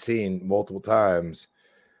 like we've seen multiple times,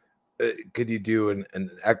 could you do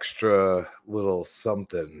an extra little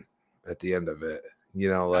something at the end of it?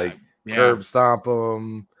 Curb stomp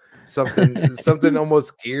them, something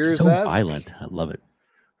almost Gears. So violent. I love it.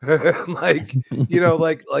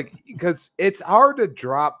 Because it's hard to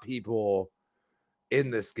drop people in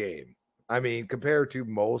this game. I mean, compared to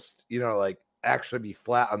most, actually be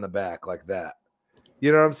flat on the back like that.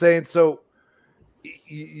 You know what I'm saying? So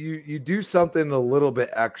you do something a little bit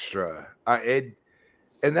extra. And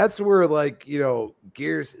that's where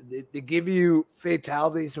Gears, they give you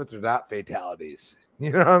fatalities, but they're not fatalities.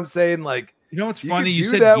 You know what I'm saying? What's funny? You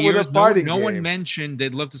said Gears. No one mentioned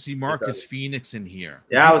they'd love to see Marcus Phoenix in here.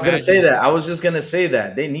 Yeah, I was going to say that. I was just going to say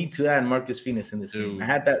that. They need to add Marcus Phoenix in this game. I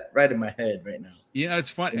had that right in my head right now. Yeah, it's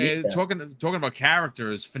fun. Talking about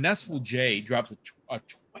characters, Finessful J drops a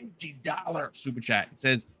 $20 super chat. It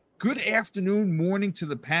says, "Good afternoon, morning to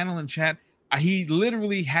the panel and chat." He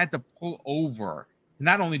literally had to pull over to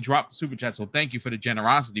not only drop the super chat, so thank you for the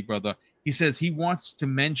generosity, brother. He says he wants to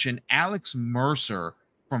mention Alex Mercer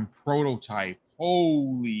from Prototype.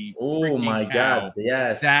 Holy my cow. God,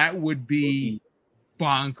 yes. That would be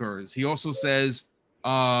bonkers. He also says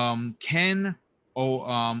Ken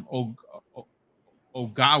Ogawa.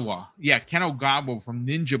 Yeah, Ken Ogawa from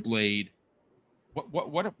Ninja Blade.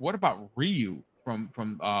 What about Ryu from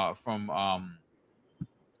oh my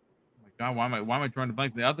God, why am I trying to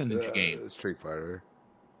blank the other ninja game? Street Fighter.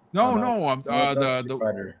 No,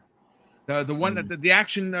 the one that the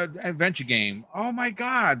action adventure game. Oh my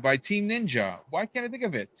God, by Team Ninja. Why can't I think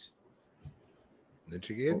of it?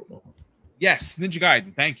 Ninja Gaiden? Yes, Ninja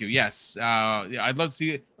Gaiden. Thank you. Yes. I'd love to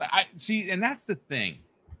see it. I see, and that's the thing.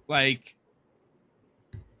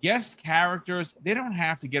 Guest characters, they don't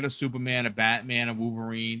have to get a Superman, a Batman, a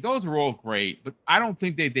Wolverine. Those are all great, but I don't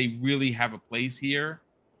think they really have a place here.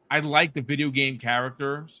 I like the video game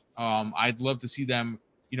characters. I'd love to see them,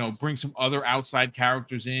 bring some other outside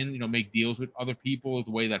characters in, make deals with other people the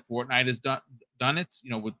way that Fortnite has done it,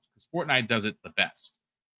 because Fortnite does it the best.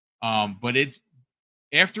 But it's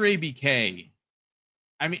after ABK.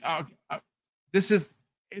 I mean,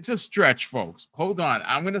 it's a stretch, folks. Hold on.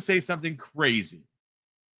 I'm going to say something crazy.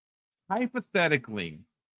 Hypothetically,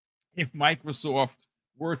 if Microsoft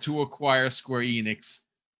were to acquire Square Enix,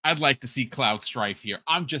 I'd like to see Cloud Strife here.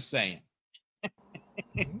 I'm just saying.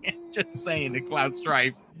 Just saying that Cloud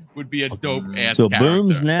Strife would be a dope ass. So character.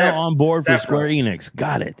 Boom's now on board for Square Enix.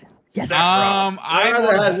 Got it. Yes. I'm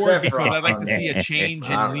on board because I'd like to see a change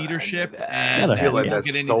in leadership. And I feel like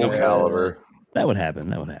that's Soul Calibur. That would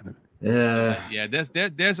happen. Yeah.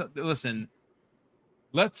 Listen.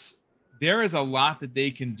 There is a lot that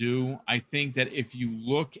they can do. I think that if you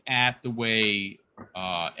look at the way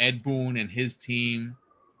Ed Boon and his team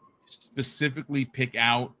specifically pick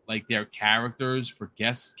out their characters for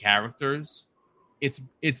guest characters, it's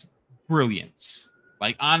brilliance.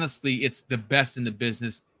 Honestly, it's the best in the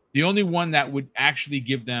business. The only one that would actually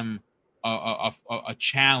give them a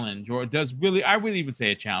challenge, or does really, I wouldn't even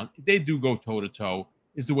say a challenge. They do go toe to toe.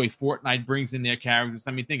 Is the way Fortnite brings in their characters.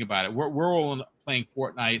 I mean, think about it. We're all playing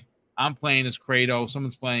Fortnite. I'm playing as Kratos.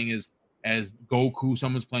 Someone's playing as Goku.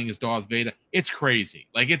 Someone's playing as Darth Vader. It's crazy.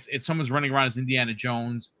 It's someone's running around as Indiana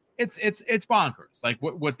Jones. It's bonkers.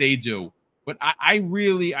 What they do. But I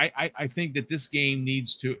really think that this game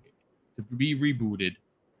needs to be rebooted.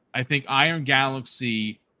 I think Iron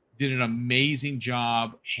Galaxy did an amazing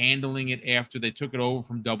job handling it after they took it over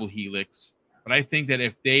from Double Helix. But I think that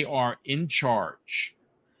if they are in charge,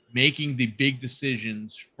 making the big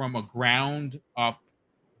decisions from a ground up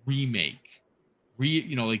remake,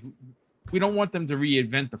 we don't want them to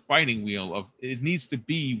reinvent the fighting wheel. Of it needs to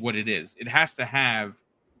be what it is. It has to have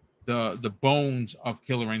the bones of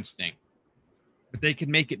Killer Instinct, but they can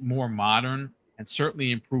make it more modern and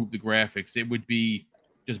certainly improve the graphics. It would be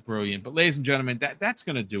just brilliant. But ladies and gentlemen, that's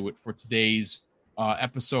going to do it for today's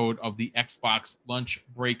episode of the Xbox Lunch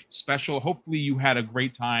Break Special. Hopefully you had a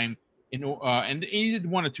great time. And you did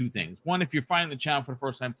one of two things. One, if you're finding the channel for the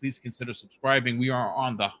first time, please consider subscribing. We are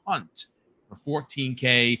on the hunt for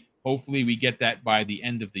 14K. Hopefully we get that by the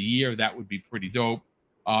end of the year. That would be pretty dope.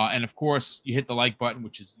 And of course, you hit the like button,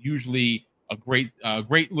 which is usually a great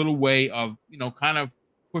little way of, kind of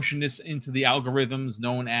pushing this into the algorithms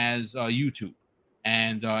known as YouTube.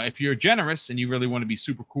 And if you're generous and you really want to be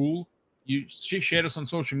super cool, you share this on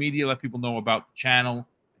social media, let people know about the channel.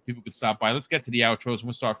 People could stop by. Let's get to the outros.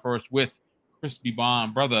 We'll start first with Crispy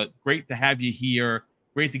Bomb. Brother, great to have you here.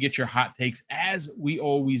 Great to get your hot takes, as we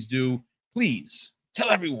always do. Please tell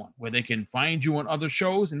everyone where they can find you on other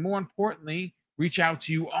shows, and more importantly, reach out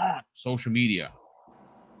to you on social media.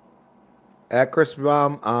 At Crispy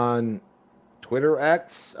Bomb on Twitter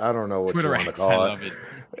X. I don't know what Twitter you want to X, call I it. love it.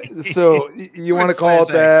 So you want to call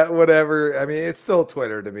it that, whatever. I mean, it's still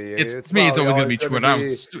Twitter to me. It's me. It's always going to be Twitter.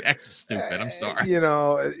 X is stupid. I'm sorry.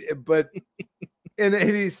 But and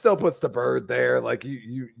he still puts the bird there. Like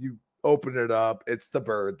you open it up, it's the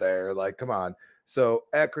bird there. Like, come on. So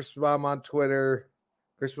at Crispy Bomb on Twitter,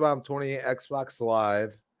 Crispy Bomb 28 Xbox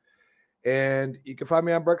Live, and you can find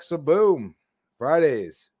me on Breakfast with Boom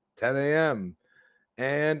Fridays 10 a.m.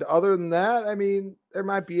 And other than that, I mean, there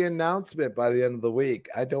might be an announcement by the end of the week.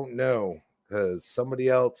 I don't know, because somebody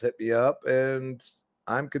else hit me up and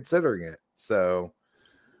I'm considering it. So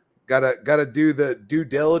gotta do the due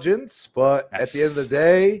diligence. But at the end of the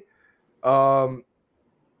day,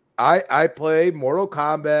 I play Mortal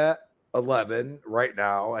Kombat 11 right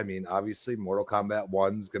now. I mean, obviously Mortal Kombat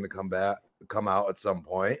 1 is going to come out at some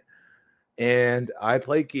point. And I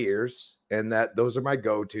play Gears, and those are my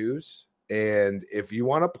go-tos. And if you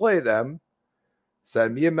want to play them,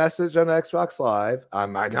 send me a message on Xbox Live. I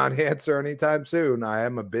might not answer anytime soon. I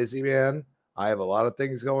am a busy man. I have a lot of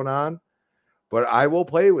things going on, but I will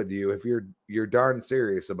play with you if you're darn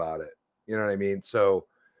serious about it. You know what I mean? So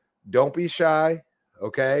don't be shy,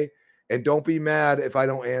 okay? And don't be mad if I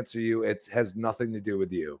don't answer you. It has nothing to do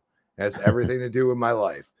with you. It has everything to do with my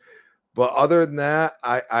life. But other than that,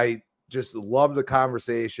 I just love the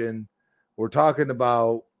conversation. We're talking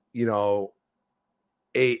about,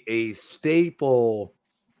 a staple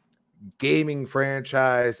gaming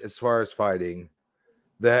franchise as far as fighting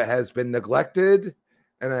that has been neglected,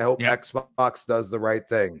 and I hope Xbox does the right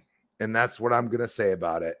thing. And that's what I'm going to say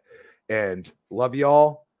about it. And love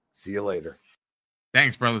y'all. See you later.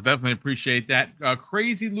 Thanks, brother. Definitely appreciate that.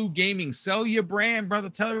 Crazy Lou Gaming, sell your brand, brother.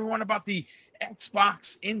 Tell everyone about the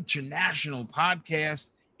Xbox International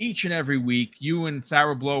podcast each and every week. You and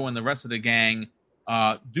Sarah Blow and the rest of the gang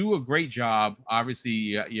do a great job. Obviously,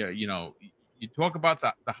 you talk about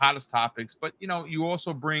the hottest topics, but you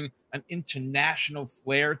also bring an international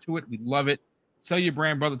flair to it. We love it. Sell your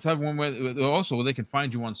brand, brother. Tell everyone where they can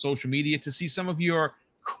find you on social media to see some of your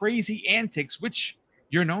crazy antics, which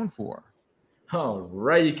you're known for. All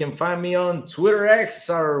right, you can find me on Twitter X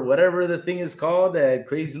or whatever the thing is called at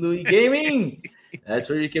Crazy Louis Gaming. That's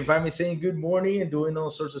where you can find me saying good morning and doing all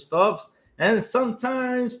sorts of stuff. And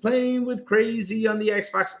sometimes playing with Crazy on the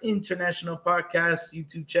Xbox International Podcast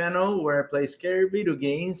YouTube channel, where I play scary video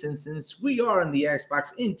games. And since we are on the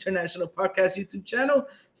Xbox International Podcast YouTube channel,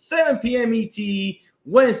 7 p.m. ET,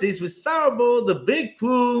 Wednesdays with Sourbowl, The Big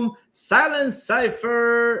Plume, Silent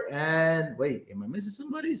Cypher, and wait, am I missing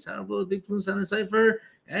somebody? Sourbowl, The Big Plume, Silent Cypher,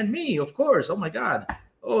 and me, of course. Oh my God.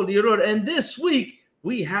 Oh, dear Lord. And this week,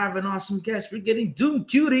 we have an awesome guest. We're getting Doom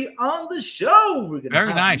Cutie on the show. We're gonna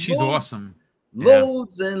Very nice. She's awesome.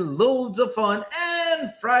 Loads and loads of fun.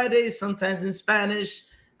 And Fridays, sometimes in Spanish.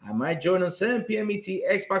 I might join on 7 p.m. ET,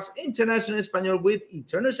 Xbox International Espanol with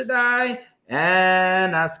Eternal Shaddai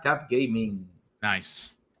and ASCAP Gaming.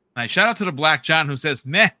 Nice. Shout out to the Black John who says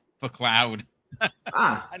meh for Cloud.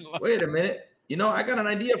 Wait a minute. I got an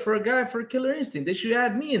idea for a guy for Killer Instinct. They should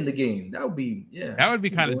add me in the game. That would be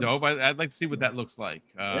kind of dope. I'd like to see what that looks like.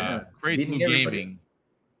 Crazy Blue Gaming.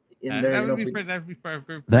 That would be crazy.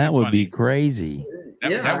 That would be crazy.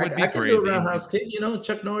 Do a roundhouse kick.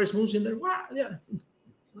 Chuck Norris moves in there. Wow, yeah.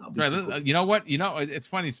 Right. Cool. You know what? It's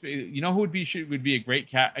funny. Who would be a great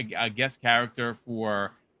guest character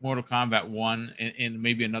for Mortal Kombat 1 in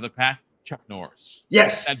maybe another pack? Chuck Norris.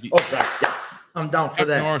 Yes. Yes. I'm down for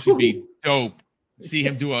that. Chuck Norris would be dope. See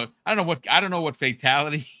him do I don't know what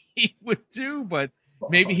fatality he would do, but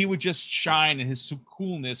maybe he would just shine and his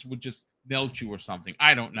coolness would just melt you or something.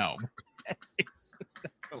 I don't know. That's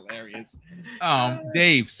hilarious.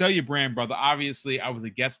 Dave, sell your brand, brother. Obviously, I was a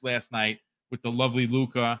guest last night with the lovely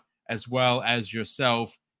Luca, as well as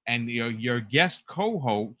yourself and your guest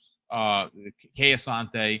co-host, Kay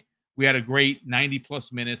Asante. We had a great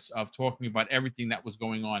 90+ minutes of talking about everything that was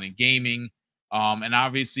going on in gaming. And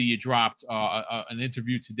obviously, you dropped an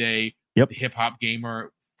interview today. Yep. The Hip Hop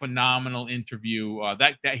Gamer. Phenomenal interview.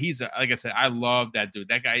 That he's like I said, I love that dude.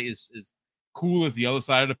 That guy is cool as the other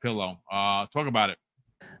side of the pillow. Talk about it.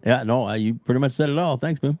 Yeah, no, you pretty much said it all.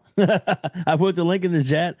 Thanks, Boom. I put the link in the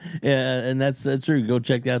chat, and that's true. Go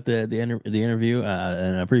check out the interview,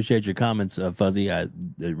 and I appreciate your comments, Fuzzy. It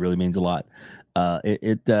really means a lot.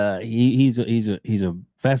 He's a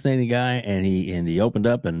fascinating guy, and he opened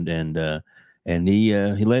up and he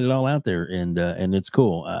laid it all out there, and it's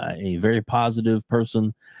cool. A very positive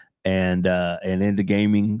person, and into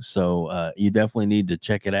gaming. So you definitely need to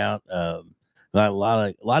check it out. Got a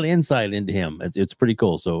lot of insight into him. It's pretty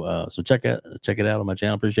cool. So check it out on my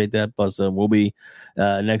channel. Appreciate that. Plus, we'll be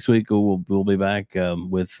next week. We'll be back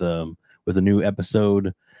with a new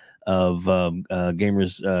episode of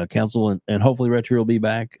Gamers Council, and hopefully Retri will be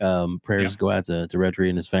back. Prayers go out to Retri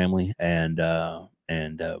and his family, and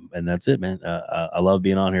that's it, man. I love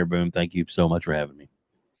being on here, Boom. Thank you so much for having me.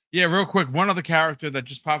 Yeah, real quick, one other character that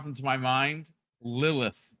just popped into my mind,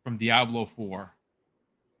 Lilith from Diablo 4,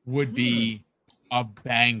 would be a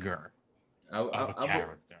banger of a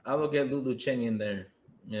character. I will get Lulu Cheng in there.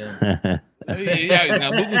 Yeah. Now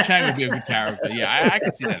Lulu Cheng would be a good character. Yeah, I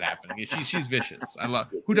could see that happening. She's vicious.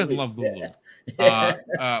 Who doesn't love Lulu?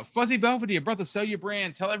 Fuzzy Belvedere, brother, sell your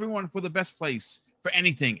brand. Tell everyone for the best place for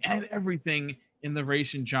anything and everything in the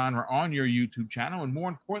racing genre on your YouTube channel, and more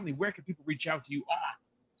importantly, where can people reach out to you on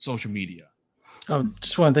social media?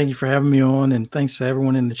 Just want to thank you for having me on, and thanks to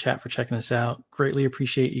everyone in the chat for checking us out. Greatly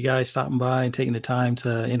appreciate you guys stopping by and taking the time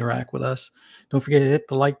to interact with us. Don't forget to hit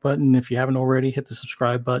the like button. If you haven't already, hit the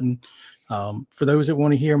subscribe button. For those that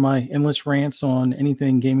want to hear my endless rants on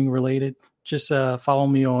anything gaming related, just follow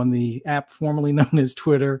me on the app formerly known as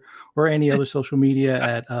Twitter or any other social media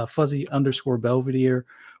at Fuzzy_Belvedere,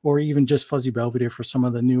 or even just Fuzzy Belvedere for some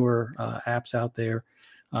of the newer apps out there.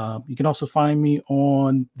 You can also find me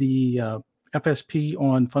on the FSP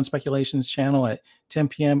on Fun Speculations channel at 10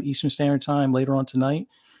 p.m. Eastern Standard Time later on tonight.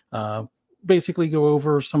 Basically go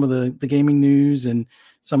over some of the gaming news and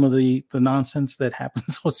some of the nonsense that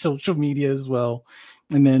happens on social media as well.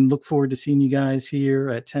 And then look forward to seeing you guys here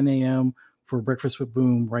at 10 a.m. for Breakfast with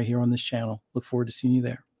Boom right here on this channel. Look forward to seeing you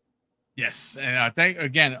there. Yes, and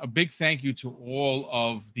a big thank you to all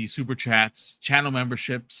of the super chats, channel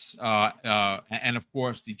memberships, and of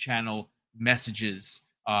course the channel messages.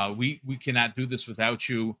 We cannot do this without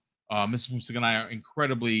you. Mr. Music and I are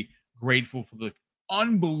incredibly grateful for the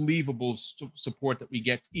unbelievable support that we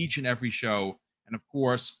get each and every show. And of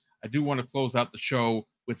course, I do want to close out the show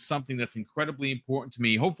with something that's incredibly important to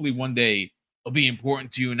me. Hopefully one day it'll be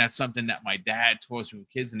important to you. And that's something that my dad taught me with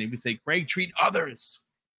kids. And he would say, Craig, treat others.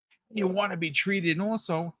 You want to be treated. And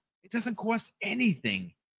also, it doesn't cost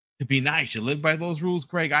anything to be nice. You live by those rules,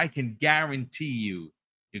 Craig. I can guarantee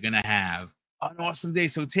you're going to have an awesome day.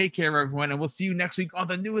 So take care, everyone. And we'll see you next week on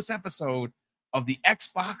the newest episode of the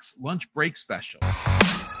Xbox Lunch Break Special.